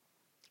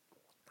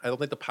 I don't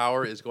think the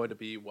power is going to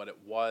be what it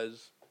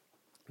was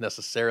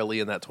necessarily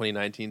in that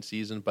 2019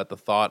 season, but the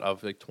thought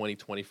of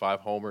 20-25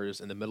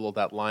 homers in the middle of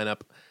that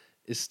lineup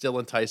is still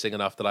enticing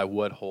enough that I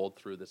would hold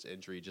through this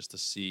injury just to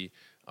see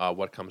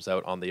what comes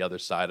out on the other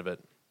side of it.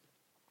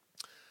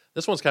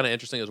 This one's kind of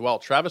interesting as well.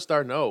 Travis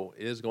d'Arnaud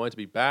is going to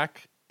be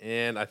back,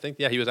 and I think,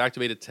 he was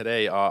activated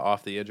today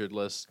off the injured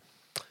list.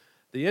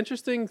 The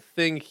interesting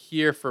thing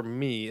here for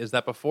me is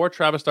that before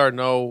Travis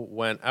d'Arnaud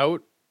went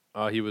out,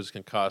 he was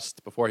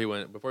concussed. Before he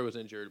was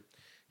injured,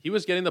 he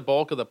was getting the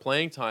bulk of the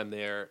playing time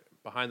there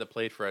behind the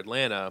plate for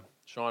Atlanta.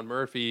 Sean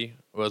Murphy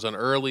was an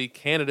early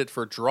candidate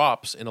for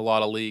drops in a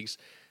lot of leagues.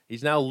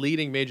 He's now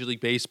leading Major League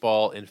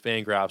Baseball in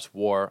Fangraphs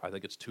WAR. I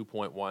think it's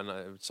 2.1.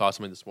 I saw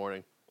something this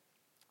morning.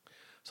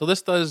 So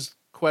this does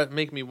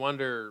make me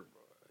wonder.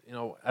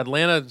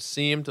 Atlanta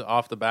seemed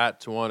off the bat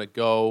to want to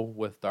go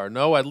with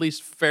d'Arnaud at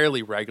least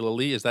fairly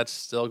regularly. Is that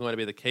still going to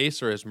be the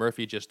case, or has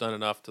Murphy just done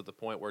enough to the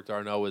point where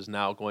d'Arnaud is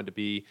now going to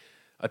be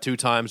a 2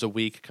 times a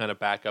week kind of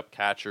backup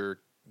catcher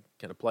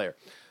kind of player?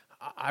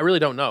 I really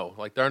don't know.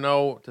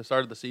 D'Arnaud to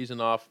start the season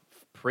off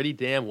pretty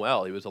damn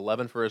well. He was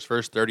 11 for his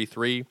first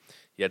 33.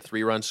 He had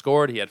 3 runs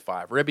scored. He had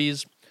 5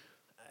 ribbies.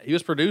 He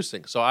was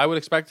producing, so I would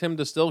expect him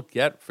to still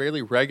get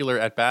fairly regular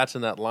at-bats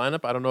in that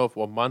lineup. I don't know if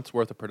a month's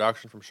worth of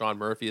production from Sean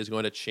Murphy is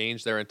going to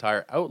change their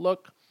entire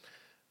outlook.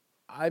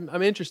 I'm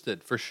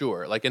interested, for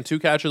sure. In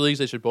 2-catcher leagues,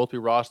 they should both be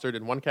rostered.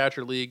 In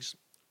 1-catcher leagues,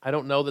 I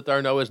don't know that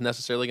d'Arnaud is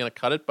necessarily going to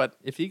cut it, but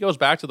if he goes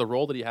back to the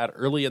role that he had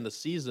early in the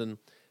season,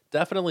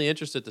 definitely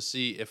interested to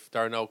see if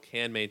d'Arnaud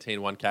can maintain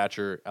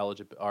 1-catcher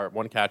or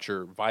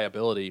 1-catcher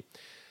viability.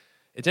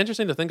 It's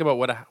interesting to think about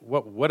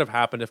what would have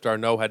happened if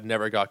d'Arnaud had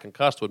never got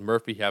concussed. Would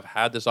Murphy have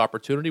had this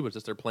opportunity? Was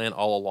this their plan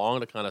all along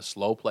to kind of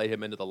slow play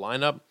him into the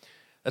lineup?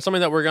 That's something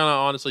that we're going to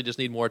honestly just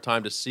need more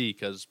time to see,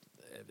 because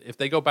if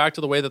they go back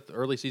to the way that the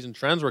early season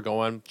trends were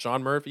going,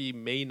 Sean Murphy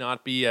may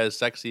not be as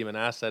sexy of an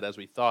asset as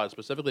we thought,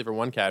 specifically for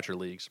 1-catcher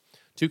leagues.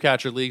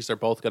 2-catcher leagues are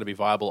both going to be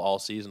viable all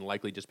season,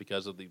 likely just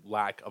because of the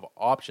lack of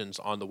options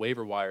on the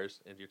waiver wires.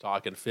 If you're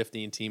talking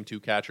 15-team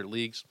 2-catcher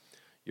leagues,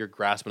 you're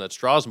grasping at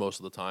straws most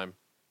of the time.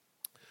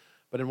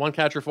 But in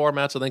 1-catcher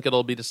formats, I think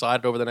it'll be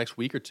decided over the next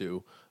week or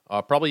two,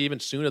 probably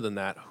even sooner than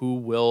that, who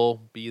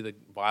will be the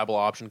viable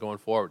option going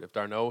forward. If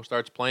d'Arnaud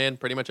starts playing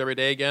pretty much every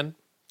day again,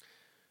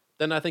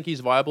 then I think he's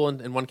viable in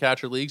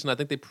 1-catcher leagues, and I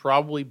think they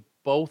probably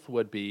both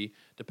would be,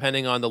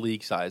 depending on the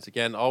league size.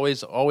 Again,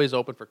 always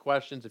open for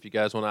questions. If you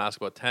guys want to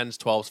ask about 10s,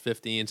 12s,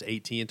 15s,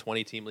 18,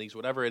 20-team leagues,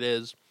 whatever it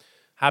is,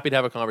 happy to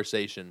have a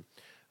conversation.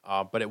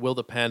 But it will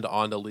depend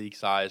on the league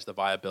size, the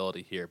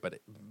viability here. But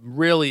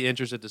really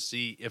interested to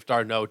see if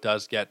d'Arnaud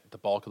does get the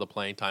bulk of the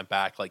playing time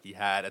back like he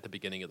had at the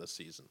beginning of the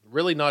season.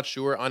 Really not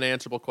sure.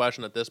 Unanswerable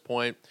question at this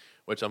point,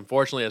 which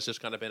unfortunately has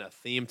just kind of been a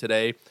theme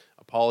today.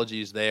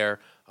 Apologies there.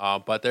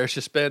 But there's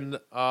just been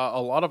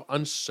a lot of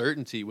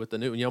uncertainty with the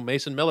new,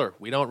 Mason Miller.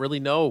 We don't really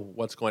know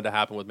what's going to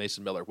happen with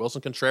Mason Miller.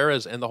 Willson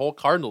Contreras and the whole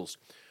Cardinals.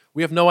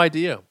 We have no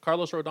idea.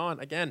 Carlos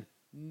Rodon, again,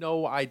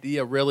 no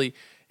idea really.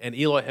 And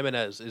Eloy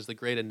Jimenez is the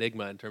great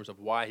enigma in terms of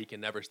why he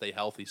can never stay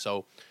healthy.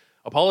 So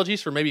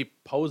apologies for maybe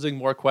posing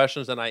more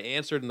questions than I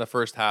answered in the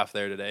first half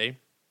there today.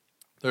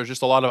 There's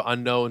just a lot of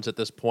unknowns at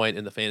this point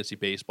in the fantasy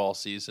baseball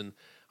season.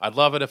 I'd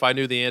love it if I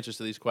knew the answers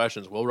to these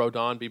questions. Will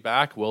Rodon be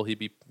back? Will he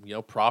be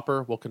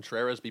proper? Will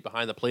Contreras be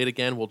behind the plate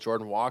again? Will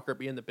Jordan Walker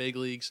be in the big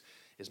leagues?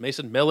 Is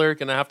Mason Miller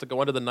going to have to go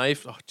under the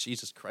knife? Oh,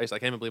 Jesus Christ, I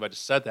can't even believe I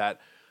just said that.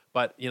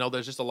 But,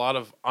 there's just a lot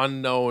of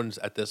unknowns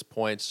at this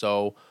point.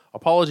 So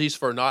apologies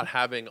for not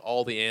having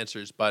all the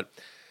answers, but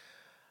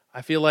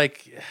I feel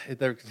like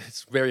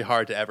it's very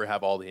hard to ever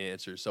have all the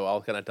answers. So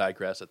I'll kind of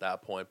digress at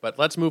that point. But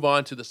let's move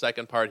on to the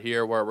second part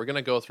here, where we're going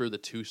to go through the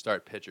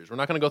 2-start pitchers. We're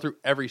not going to go through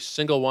every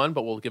single one,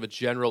 but we'll give a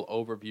general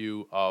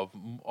overview of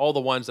all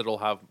the ones that will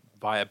have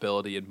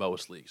viability in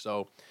most leagues.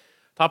 So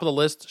top of the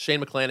list,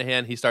 Shane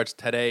McClanahan. He starts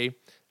today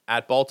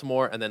at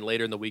Baltimore, and then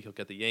later in the week he'll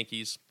get the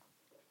Yankees.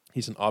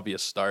 He's an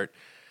obvious start.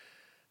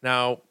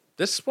 Now,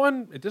 this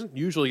one, it doesn't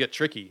usually get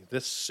tricky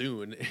this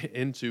soon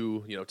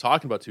into,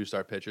 talking about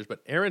 2-start pitchers, but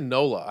Aaron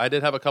Nola. I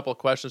did have a couple of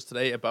questions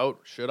today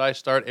about should I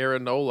start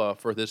Aaron Nola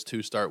for this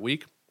 2-start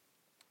week?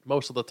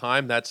 Most of the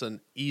time, that's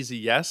an easy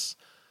yes.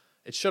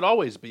 It should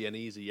always be an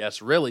easy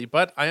yes, really,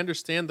 but I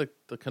understand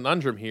the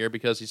conundrum here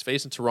because he's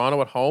facing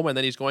Toronto at home and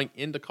then he's going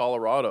into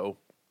Colorado.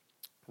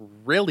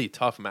 Really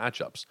tough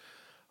matchups.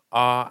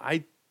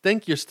 I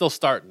think you're still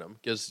starting him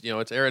because,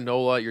 it's Aaron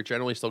Nola. You're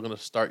generally still going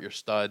to start your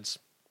studs.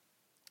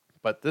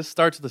 But this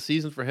starts of the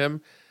season for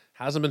him.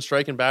 Hasn't been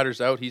striking batters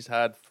out. He's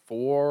had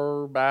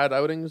 4 bad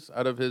outings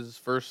out of his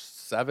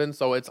first 7.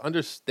 So it's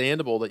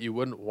understandable that you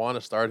wouldn't want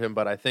to start him.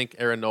 But I think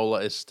Aaron Nola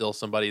is still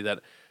somebody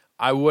that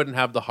I wouldn't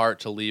have the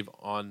heart to leave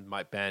on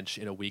my bench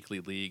in a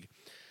weekly league.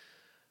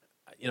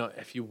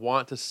 If you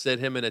want to sit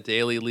him in a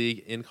daily league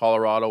in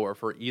Colorado or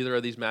for either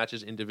of these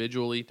matches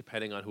individually,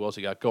 depending on who else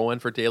you got going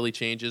for daily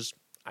changes,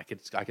 I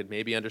could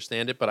maybe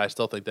understand it, but I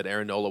still think that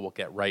Aaron Nola will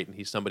get right, and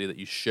he's somebody that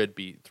you should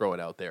be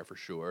throwing out there for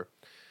sure.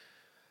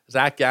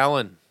 Zach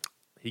Gallen,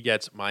 he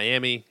gets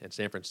Miami and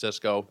San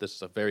Francisco. This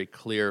is a very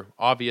clear,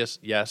 obvious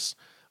yes.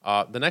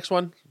 The next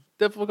one,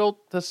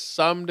 difficult to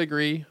some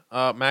degree.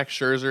 Max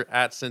Scherzer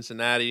at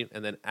Cincinnati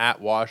and then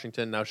at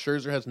Washington. Now,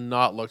 Scherzer has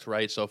not looked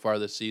right so far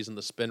this season.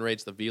 The spin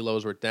rates, the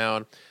velos were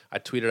down. I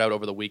tweeted out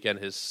over the weekend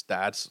his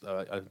stats,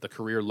 the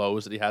career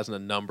lows that he has in a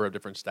number of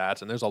different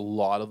stats, and there's a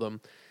lot of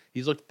them.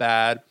 He's looked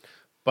bad,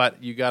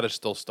 but you got to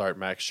still start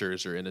Max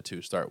Scherzer in a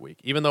 2-start week.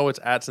 Even though it's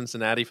at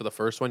Cincinnati for the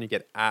first one, you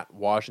get at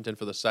Washington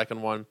for the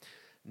second one.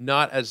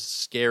 Not as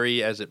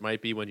scary as it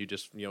might be when you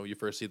just, you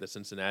first see the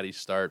Cincinnati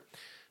start.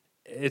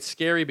 It's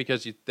scary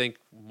because you think,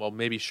 well,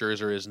 maybe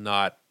Scherzer is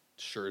not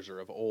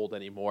Scherzer of old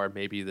anymore.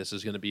 Maybe this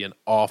is going to be an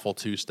awful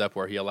 2-step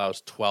where he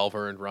allows 12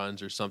 earned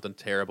runs or something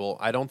terrible.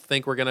 I don't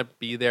think we're going to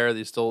be there.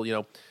 They still,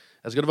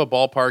 as good of a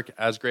ballpark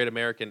as Great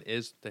American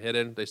is to hit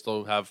in, they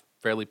still have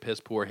fairly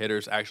piss-poor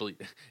hitters actually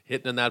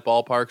hitting in that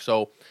ballpark.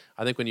 So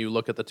I think when you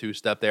look at the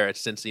 2-step there at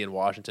Cincy and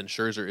Washington,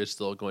 Scherzer is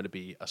still going to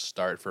be a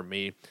start for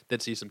me.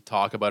 Did see some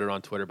talk about it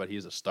on Twitter, but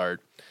he's a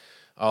start.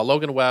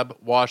 Logan Webb,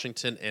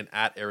 Washington, and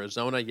at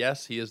Arizona.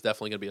 Yes, he is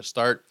definitely going to be a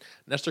start.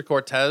 Nestor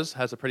Cortez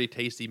has a pretty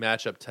tasty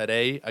matchup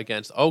today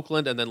against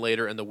Oakland, and then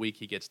later in the week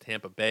he gets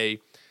Tampa Bay.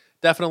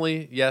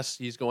 Definitely, yes,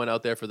 he's going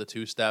out there for the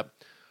 2-step.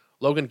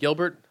 Logan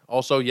Gilbert,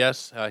 also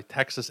yes,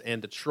 Texas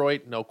and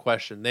Detroit, no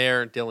question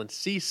there. Dylan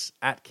Cease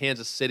at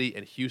Kansas City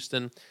and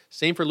Houston.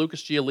 Same for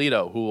Lucas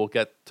Giolito, who will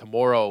get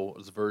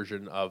tomorrow's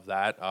version of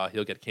that.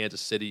 He'll get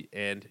Kansas City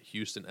and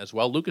Houston as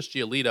well. Lucas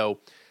Giolito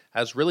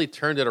has really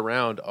turned it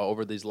around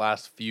over these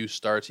last few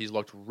starts. He's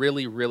looked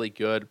really, really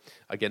good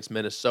against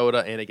Minnesota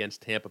and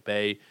against Tampa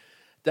Bay.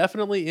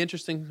 Definitely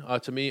interesting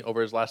to me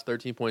over his last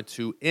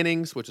 13.2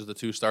 innings, which is the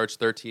 2 starts,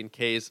 13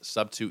 Ks,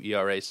 sub-2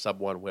 ERA,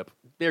 sub-1 whip.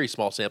 Very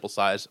small sample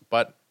size,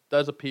 but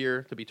does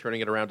appear to be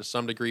turning it around to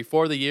some degree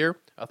for the year.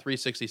 A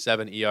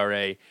 3.67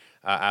 ERA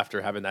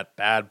after having that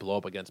bad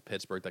blow-up against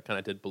Pittsburgh that kind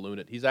of did balloon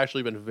it. He's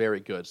actually been very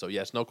good. So,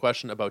 yes, no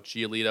question about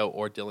Giolito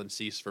or Dylan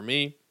Cease for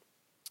me.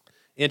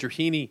 Andrew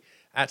Heaney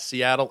at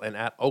Seattle and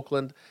at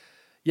Oakland.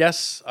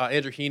 Yes,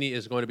 Andrew Heaney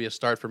is going to be a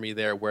start for me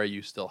there where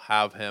you still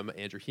have him.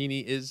 Andrew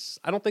Heaney is,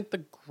 I don't think,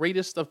 the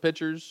greatest of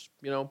pitchers,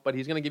 but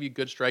he's going to give you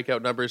good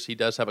strikeout numbers. He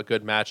does have a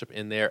good matchup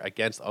in there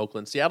against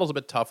Oakland. Seattle's a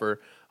bit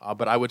tougher,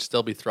 but I would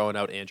still be throwing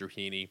out Andrew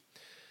Heaney.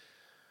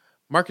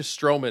 Marcus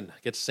Stroman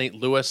gets St.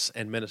 Louis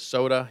and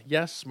Minnesota.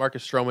 Yes,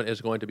 Marcus Stroman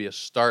is going to be a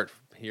start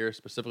here,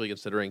 specifically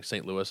considering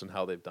St. Louis and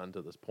how they've done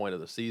to this point of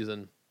the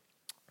season.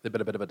 They've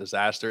been a bit of a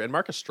disaster. And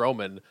Marcus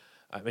Stroman,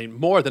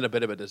 more than a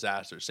bit of a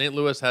disaster. St.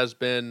 Louis has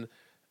been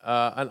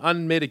an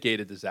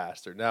unmitigated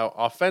disaster. Now,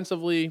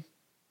 offensively,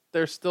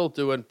 they're still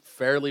doing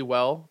fairly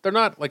well. They're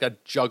not like a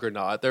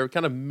juggernaut. They're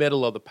kind of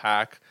middle of the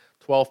pack,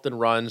 12th in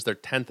runs. They're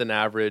 10th in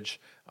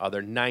average.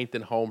 They're 9th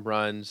in home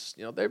runs.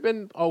 They've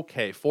been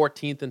okay.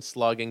 14th in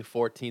slugging,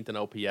 14th in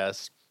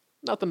OPS.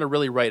 Nothing to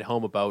really write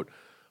home about.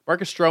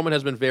 Marcus Stroman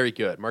has been very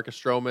good. Marcus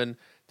Stroman,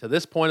 to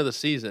this point of the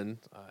season,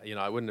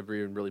 I wouldn't have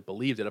even really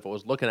believed it if I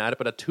was looking at it,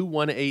 but a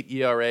 2.18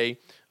 ERA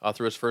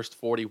through his first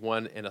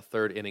 41 and a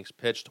third innings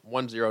pitched,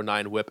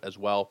 1.09 whip as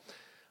well.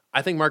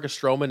 I think Marcus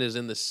Stroman is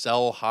in the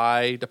sell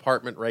high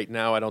department right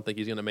now. I don't think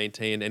he's going to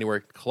maintain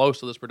anywhere close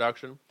to this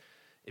production.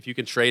 If you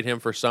can trade him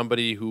for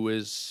somebody who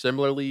is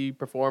similarly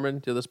performing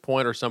to this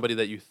point or somebody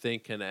that you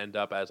think can end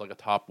up as like a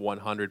top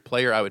 100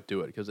 player, I would do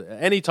it. Because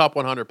any top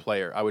 100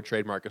 player, I would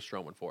trade Marcus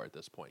Stroman for at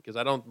this point. Because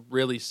I don't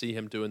really see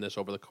him doing this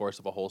over the course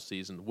of a whole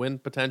season. Win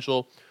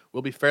potential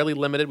will be fairly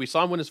limited. We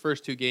saw him win his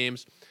first 2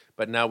 games,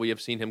 but now we have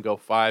seen him go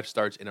 5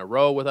 starts in a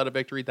row without a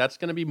victory. That's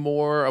going to be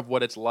more of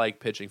what it's like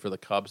pitching for the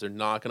Cubs. They're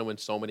not going to win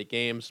so many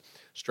games.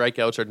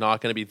 Strikeouts are not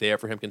going to be there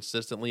for him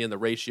consistently, and the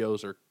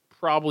ratios are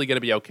probably going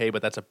to be okay,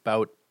 but that's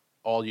about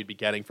all you'd be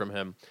getting from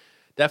him.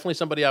 Definitely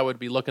somebody I would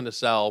be looking to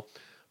sell,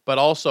 but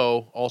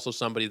also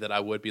somebody that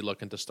I would be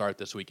looking to start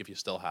this week if you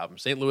still have him.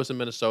 St. Louis and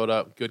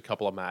Minnesota, good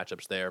couple of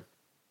matchups there.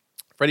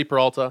 Freddie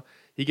Peralta,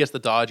 he gets the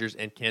Dodgers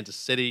and Kansas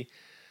City.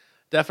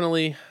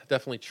 Definitely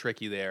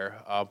tricky there.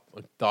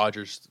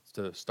 Dodgers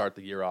to start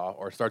the year off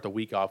or start the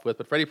week off with,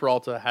 but Freddie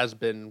Peralta has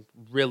been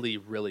really,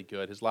 really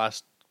good. His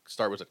last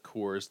start was at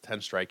Coors, 10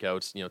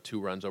 strikeouts, 2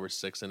 runs over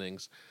 6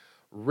 innings.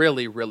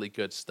 Really, really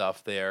good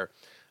stuff there.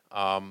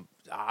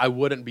 I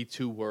wouldn't be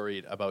too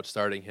worried about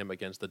starting him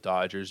against the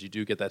Dodgers. You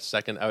do get that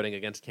second outing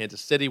against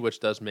Kansas City, which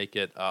does make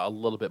it a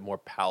little bit more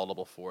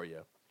palatable for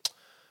you.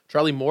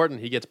 Charlie Morton,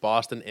 he gets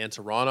Boston and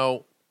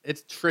Toronto.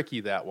 It's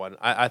tricky, that one.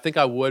 I think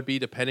I would be,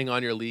 depending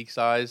on your league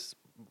size,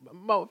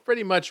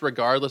 pretty much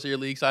regardless of your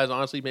league size,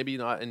 honestly, maybe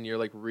not in your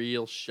like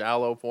real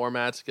shallow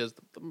formats, because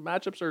the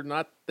matchups are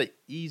not the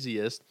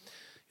easiest.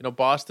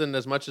 Boston,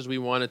 as much as we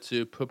wanted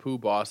to poo-poo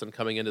Boston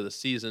coming into the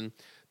season,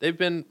 they've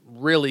been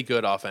really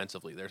good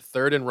offensively. They're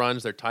third in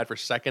runs. They're tied for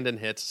second in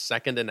hits,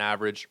 second in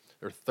average.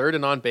 They're third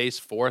in on base,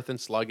 fourth in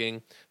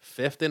slugging,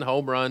 fifth in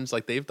home runs.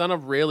 Like, they've done a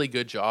really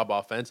good job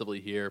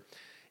offensively here.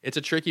 It's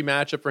a tricky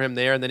matchup for him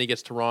there, and then he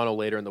gets Toronto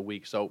later in the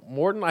week. So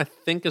Morton, I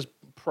think, is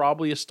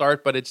probably a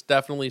start, but it's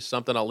definitely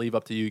something I'll leave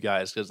up to you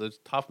guys, because there's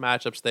tough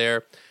matchups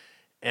there.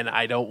 And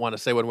I don't want to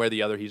say one way or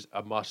the other he's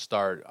a must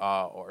start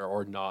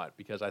or not,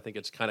 because I think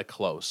it's kind of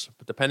close.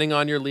 But depending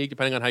on your league,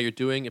 depending on how you're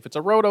doing, if it's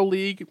a roto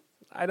league,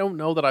 I don't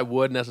know that I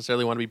would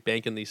necessarily want to be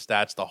banking these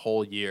stats the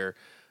whole year.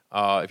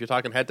 If you're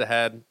talking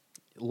head-to-head,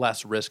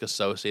 less risk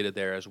associated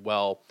there as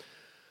well.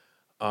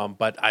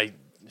 But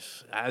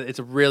it's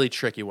a really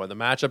tricky one. The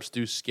matchups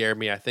do scare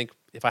me. I think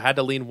if I had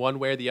to lean one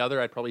way or the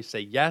other, I'd probably say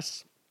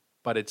yes,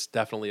 but it's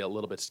definitely a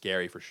little bit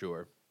scary for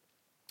sure.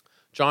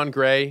 John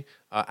Gray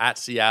at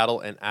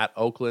Seattle and at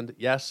Oakland.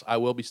 Yes, I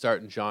will be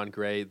starting John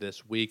Gray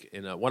this week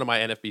in one of my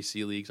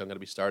NFBC leagues. I'm going to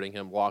be starting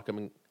him,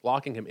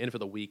 locking him in for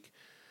the week.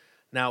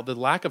 Now, the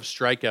lack of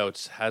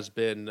strikeouts has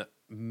been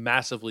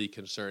massively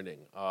concerning.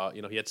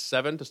 He had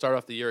 7 to start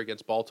off the year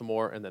against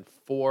Baltimore, and then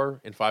 4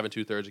 in 5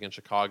 2/3 against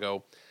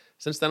Chicago.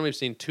 Since then, we've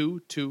seen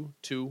 2, 2,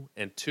 2,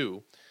 and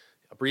 2.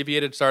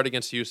 Abbreviated start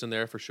against Houston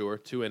there for sure,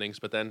 2 innings.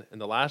 But then in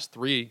the last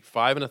 3,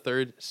 5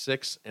 1/3,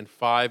 6, and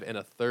 5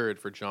 1/3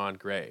 for John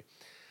Gray.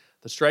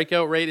 The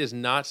strikeout rate is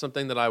not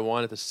something that I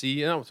wanted to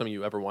see. Something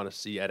you ever want to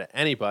see out of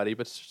anybody,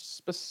 but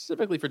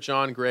specifically for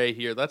John Gray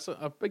here, that's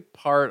a big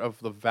part of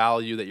the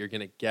value that you're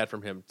going to get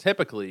from him.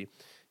 Typically,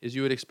 is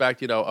you would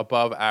expect,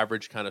 above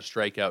average kind of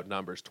strikeout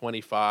numbers,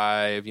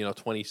 25,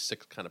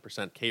 26 kind of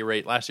percent K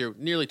rate. Last year,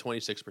 nearly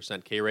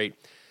 26% K rate.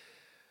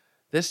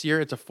 This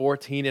year, it's a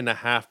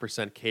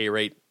 14.5% K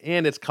rate,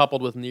 and it's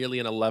coupled with nearly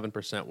an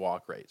 11%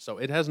 walk rate. So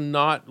it has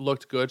not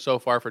looked good so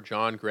far for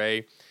John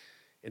Gray.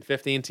 In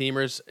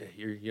 15-teamers,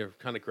 you're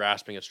kind of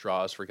grasping at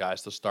straws for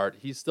guys to start.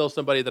 He's still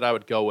somebody that I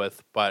would go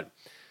with, but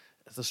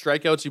the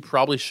strikeouts, you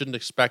probably shouldn't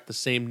expect the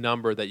same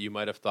number that you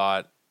might have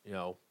thought,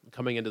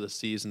 coming into the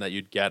season that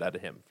you'd get out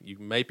of him. You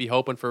might be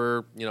hoping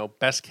for,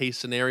 best case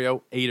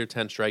scenario, 8 or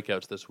 10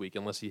 strikeouts this week,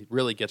 unless he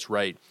really gets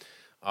right.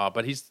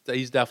 But he's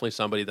definitely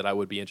somebody that I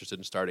would be interested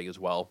in starting as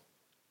well.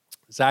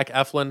 Zach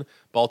Eflin,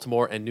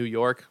 Baltimore and New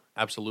York,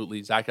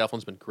 absolutely. Zach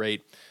Eflin's been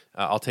great.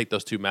 I'll take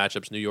those 2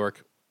 matchups. New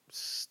York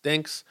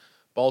stinks.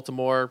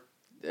 Baltimore,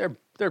 they're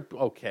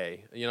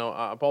okay.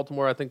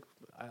 Baltimore, I think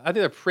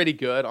they're pretty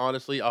good,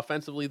 honestly.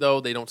 Offensively,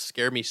 though, they don't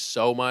scare me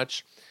so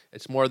much.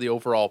 It's more the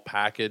overall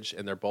package,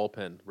 and their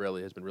bullpen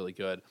really has been really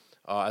good,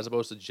 as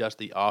opposed to just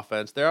the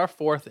offense. They are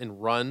 4th in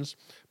runs,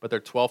 but they're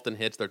 12th in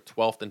hits. They're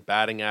 12th in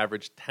batting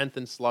average, 10th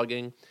in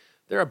slugging.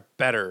 They're a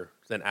better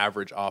than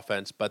average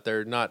offense, but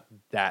they're not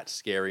that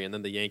scary. And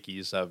then the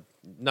Yankees have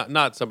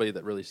not somebody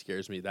that really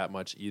scares me that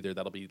much either.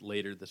 That'll be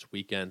later this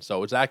weekend.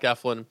 So Zach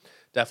Eflin,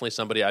 definitely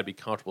somebody I'd be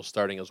comfortable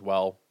starting as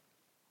well.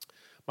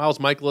 Miles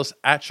Mikolas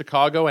at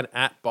Chicago and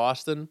at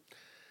Boston.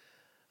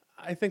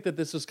 I think that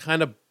this is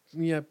kind of,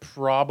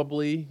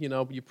 probably,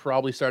 you're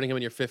probably starting him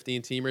in your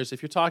 15-teamers.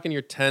 If you're talking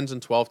your 10s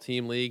and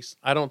 12-team leagues,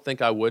 I don't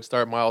think I would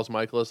start Miles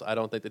Mikolas. I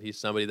don't think that he's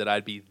somebody that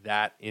I'd be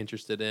that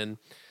interested in.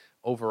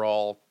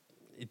 Overall,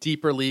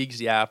 deeper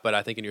leagues, yeah, but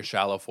I think in your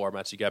shallow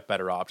formats, you get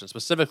better options,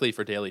 specifically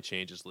for daily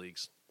changes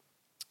leagues.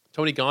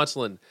 Tony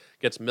Gonsolin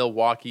gets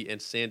Milwaukee and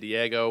San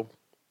Diego.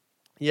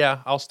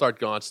 Yeah, I'll start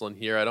Gonsolin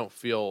here. I don't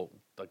feel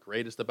the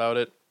greatest about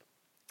it.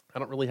 I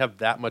don't really have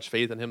that much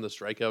faith in him. The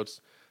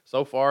strikeouts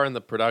so far and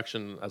the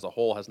production as a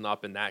whole has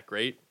not been that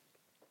great.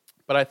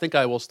 But I think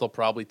I will still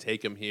probably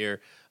take him here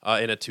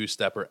in a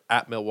 2-stepper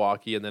at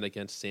Milwaukee and then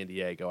against San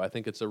Diego. I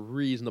think it's a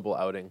reasonable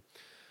outing.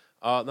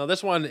 Now,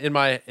 this one in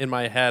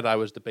my head, I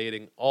was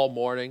debating all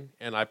morning,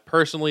 and I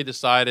personally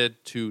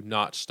decided to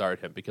not start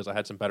him because I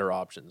had some better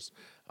options.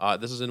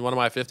 This is in one of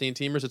my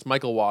 15-teamers. It's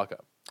Michael Wacha.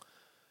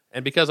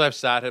 And because I've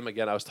sat him,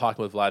 again, I was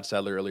talking with Vlad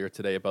Sedler earlier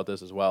today about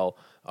this as well.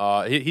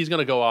 He's going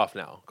to go off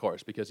now, of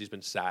course, because he's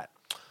been sat.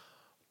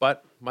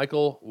 But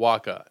Michael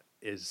Wacha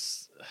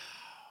it's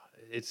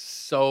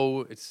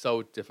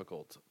so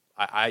difficult.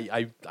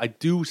 I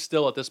do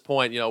still at this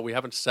point, we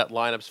haven't set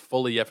lineups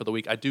fully yet for the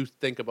week. I do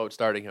think about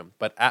starting him,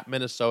 but at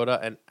Minnesota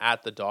and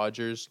at the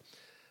Dodgers,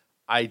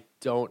 I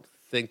don't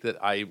think that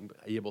I'm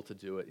able to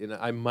do it.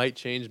 I might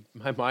change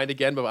my mind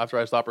again, but after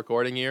I stop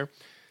recording here,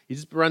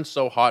 he's run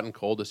so hot and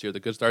cold this year. The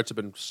good starts have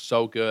been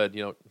so good.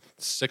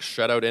 6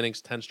 shutout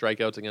innings, 10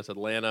 strikeouts against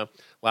Atlanta.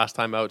 Last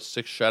time out,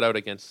 6 shutout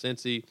against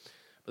Cincy.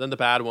 But then the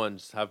bad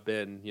ones have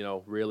been,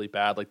 really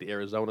bad, like the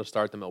Arizona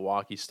start, the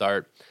Milwaukee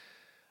start.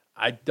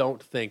 I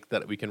don't think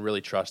that we can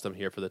really trust him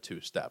here for the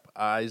 2-step.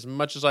 As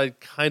much as I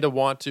kind of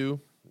want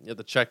to, You have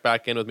to check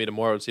back in with me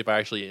tomorrow and see if I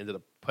actually ended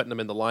up putting him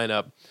in the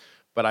lineup.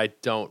 But I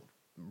don't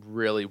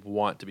really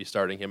want to be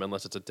starting him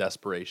unless it's a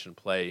desperation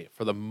play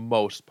for the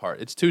most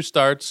part. It's 2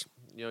 starts.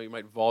 You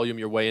might volume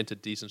your way into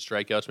decent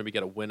strikeouts, maybe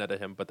get a win out of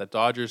him. But the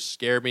Dodgers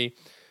scare me.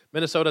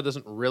 Minnesota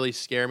doesn't really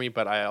scare me,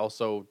 but I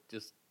also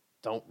just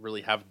don't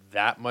really have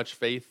that much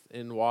faith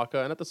in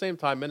Wacha. And at the same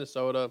time,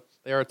 Minnesota,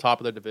 they are top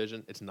of their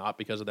division. It's not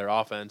because of their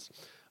offense,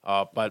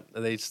 but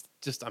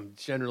I'm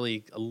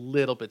generally a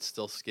little bit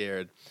still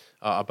scared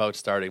about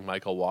starting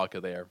Michael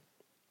Wacha there.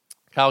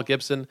 Kyle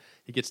Gibson,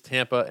 he gets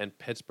Tampa and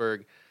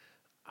Pittsburgh.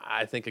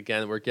 I think,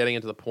 again, we're getting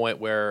into the point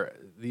where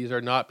these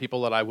are not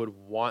people that I would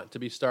want to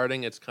be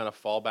starting. It's kind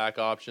of fallback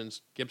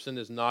options. Gibson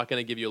is not going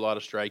to give you a lot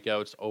of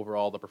strikeouts.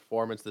 Overall, the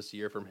performance this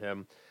year from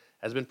him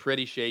has been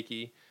pretty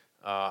shaky.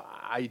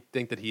 I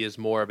think that he is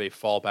more of a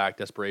fallback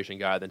desperation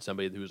guy than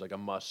somebody who's like a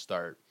must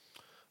start.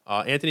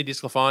 Anthony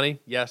DeSclafani,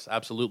 yes,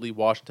 absolutely.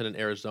 Washington and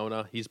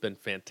Arizona. He's been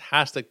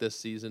fantastic this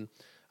season.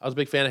 I was a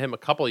big fan of him a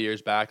couple of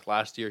years back.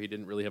 Last year, he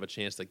didn't really have a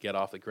chance to get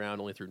off the ground,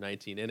 only through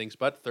 19 innings,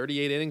 but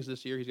 38 innings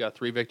this year. He's got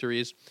 3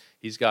 victories.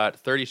 He's got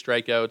 30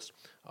 strikeouts,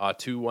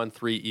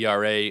 2.13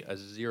 ERA, a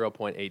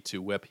 0.82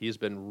 whip. He's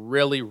been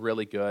really,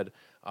 really good.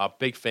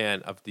 Big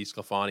fan of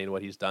DeSclafani and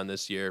what he's done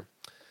this year.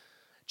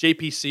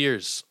 JP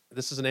Sears,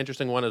 this is an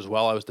interesting one as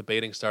well. I was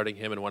debating starting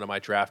him in one of my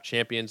draft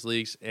champions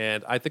leagues,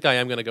 and I think I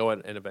am going to go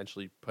and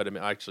eventually put him.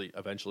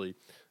 Eventually,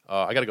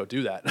 I got to go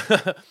do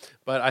that.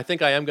 But I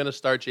think I am going to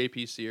start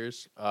JP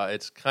Sears.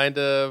 It's kind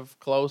of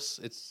close.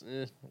 It's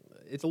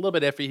a little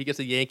bit iffy. He gets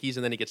the Yankees,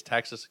 and then he gets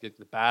Texas. He gets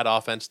the bad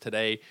offense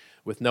today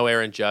with no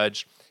Aaron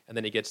Judge, and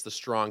then he gets the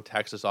strong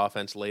Texas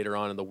offense later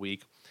on in the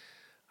week.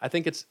 I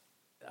think it's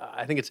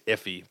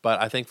iffy, but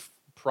I think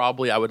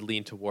probably I would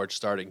lean towards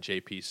starting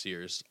JP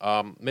Sears.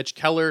 Mitch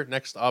Keller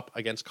next up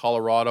against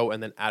Colorado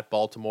and then at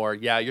Baltimore.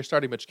 Yeah, you're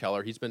starting Mitch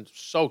Keller. He's been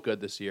so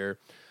good this year.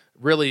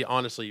 Really,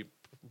 honestly,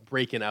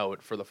 breaking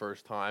out for the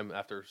first time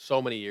after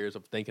so many years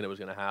of thinking it was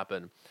going to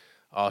happen.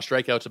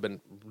 Strikeouts have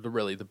been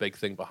really the big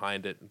thing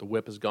behind it. The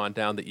whip has gone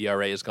down. The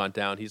ERA has gone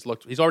down. He's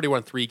already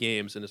won 3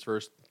 games in his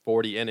first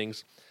 40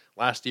 innings.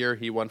 Last year,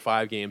 he won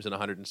 5 games in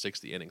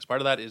 160 innings. Part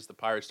of that is the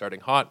Pirates starting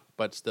hot,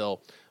 but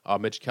still,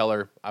 Mitch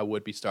Keller, I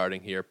would be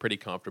starting here pretty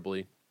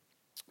comfortably.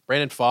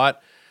 Brandon Pfaadt,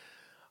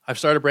 I've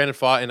started Brandon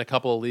Pfaadt in a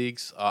couple of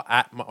leagues,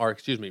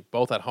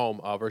 both at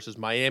home versus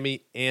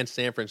Miami and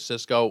San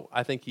Francisco.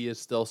 I think he is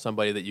still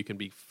somebody that you can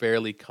be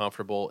fairly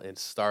comfortable in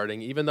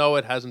starting, even though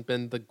it hasn't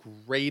been the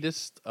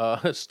greatest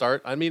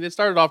start. I mean, it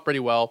started off pretty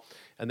well,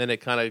 and then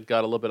it kind of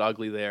got a little bit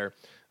ugly there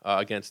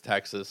against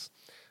Texas.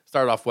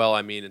 Started off well,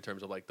 in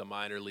terms of like the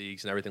minor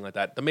leagues and everything like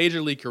that. The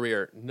major league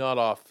career, not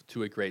off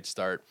to a great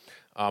start.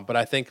 But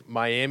I think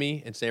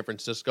Miami and San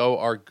Francisco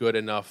are good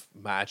enough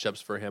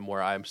matchups for him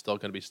where I'm still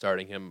going to be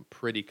starting him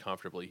pretty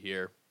comfortably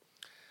here.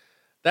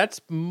 That's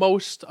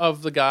most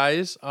of the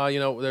guys.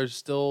 There's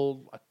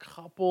still a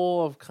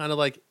couple of kind of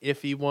like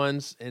iffy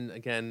ones. And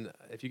again,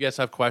 if you guys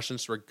have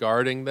questions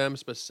regarding them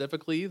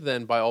specifically,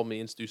 then by all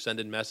means do send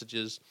in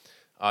messages.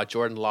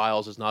 Jordan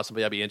Lyles is not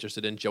somebody I'd be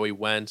interested in. Joey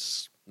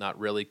Wentz, not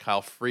really.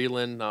 Kyle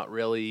Freeland, not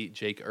really.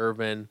 Jake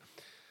Irvin.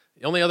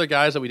 The only other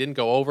guys that we didn't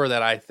go over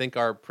that I think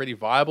are pretty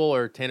viable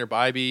are Tanner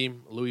Bybee,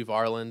 Louis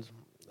Varland.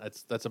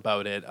 That's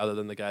about it, other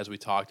than the guys we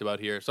talked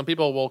about here. Some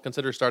people will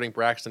consider starting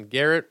Braxton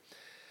Garrett.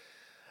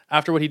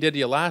 After what he did to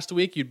you last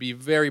week, you'd be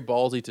very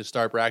ballsy to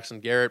start Braxton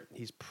Garrett.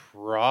 He's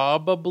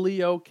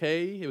probably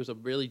okay. It was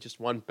really just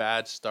one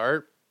bad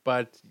start,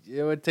 but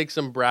it would take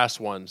some brass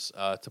ones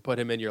to put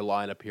him in your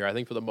lineup here. I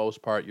think for the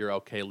most part, you're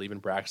okay leaving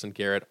Braxton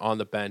Garrett on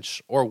the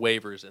bench or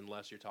waivers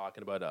unless you're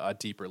talking about a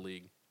deeper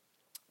league.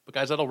 But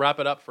guys, that'll wrap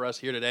it up for us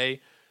here today.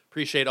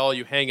 Appreciate all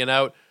you hanging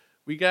out.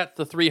 We got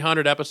the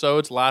 300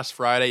 episodes last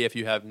Friday. If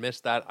you have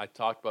missed that, I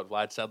talked about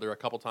Vlad Sedler a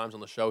couple times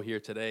on the show here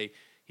today.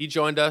 He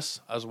joined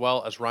us, as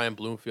well as Ryan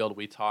Bloomfield.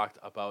 We talked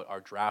about our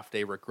draft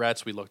day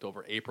regrets. We looked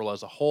over April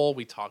as a whole.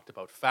 We talked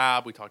about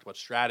FAB. We talked about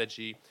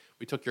strategy.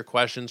 We took your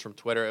questions from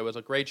Twitter. It was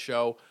a great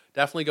show.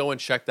 Definitely go and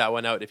check that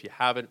one out if you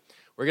haven't.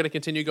 We're going to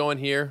continue going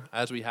here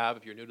as we have.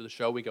 If you're new to the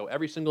show, we go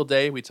every single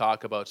day. We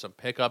talk about some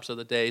pickups of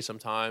the day.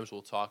 Sometimes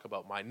we'll talk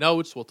about my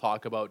notes. We'll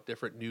talk about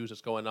different news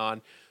that's going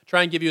on.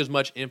 Try and give you as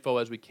much info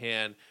as we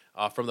can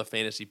from the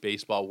fantasy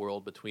baseball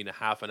world between a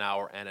half an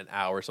hour and an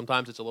hour.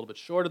 Sometimes it's a little bit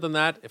shorter than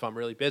that if I'm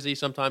really busy.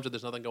 Sometimes if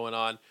there's nothing going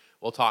on,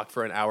 we'll talk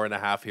for an hour and a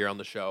half here on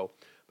the show.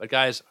 But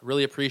guys,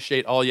 really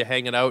appreciate all you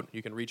hanging out.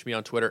 You can reach me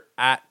on Twitter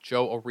at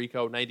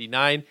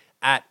JoeOrico99,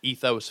 at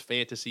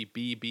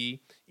EthosFantasyBB,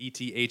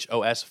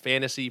 ETHOS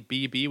Fantasy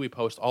BB. We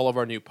post all of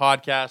our new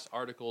podcasts,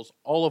 articles,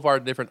 all of our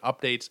different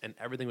updates, and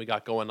everything we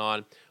got going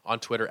on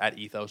Twitter at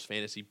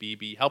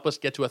EthosFantasyBB. Help us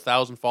get to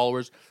 1,000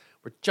 followers.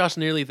 We're just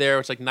nearly there.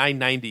 It's like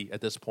 990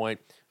 at this point.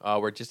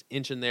 We're just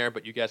inching there,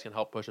 but you guys can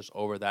help push us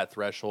over that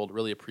threshold.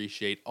 Really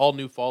appreciate all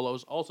new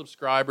follows, all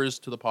subscribers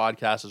to the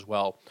podcast as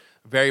well.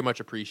 Very much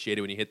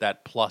appreciated when you hit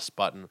that plus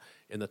button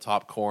in the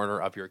top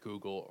corner of your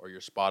Google or your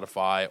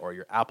Spotify or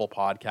your Apple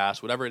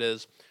podcast, whatever it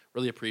is.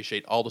 Really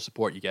appreciate all the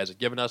support you guys have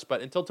given us.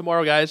 But until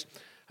tomorrow, guys,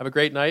 have a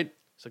great night.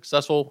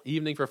 successful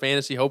evening for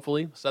fantasy,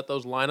 hopefully. Set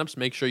those lineups.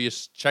 Make sure you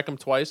check them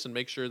twice and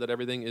make sure that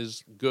everything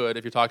is good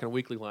if you're talking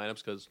weekly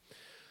lineups, because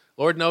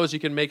Lord knows you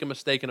can make a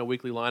mistake in a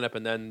weekly lineup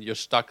and then you're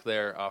stuck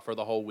there for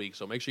the whole week.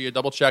 So make sure you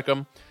double check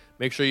them.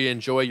 Make sure you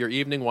enjoy your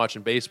evening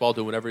watching baseball,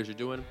 doing whatever it is you're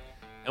doing.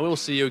 And we will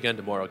see you again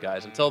tomorrow,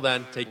 guys. Until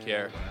then, take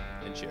care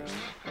and cheers.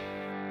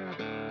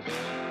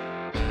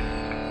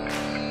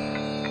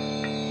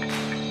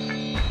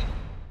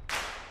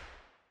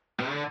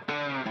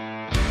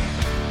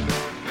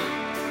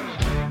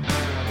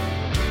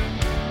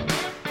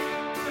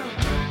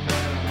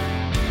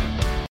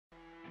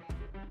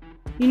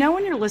 You know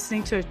when you're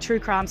listening to a true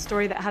crime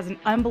story that has an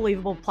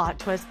unbelievable plot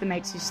twist that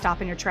makes you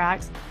stop in your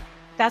tracks?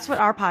 That's what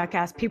our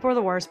podcast, People Are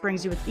the Worst,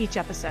 brings you with each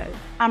episode.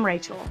 I'm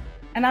Rachel.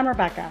 And I'm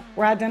Rebecca.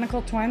 We're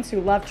identical twins who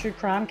love true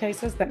crime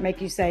cases that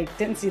make you say,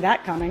 didn't see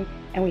that coming,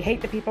 and we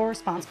hate the people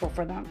responsible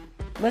for them.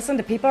 Listen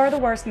to People Are the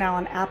Worst now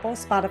on Apple,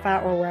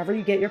 Spotify, or wherever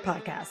you get your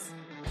podcasts.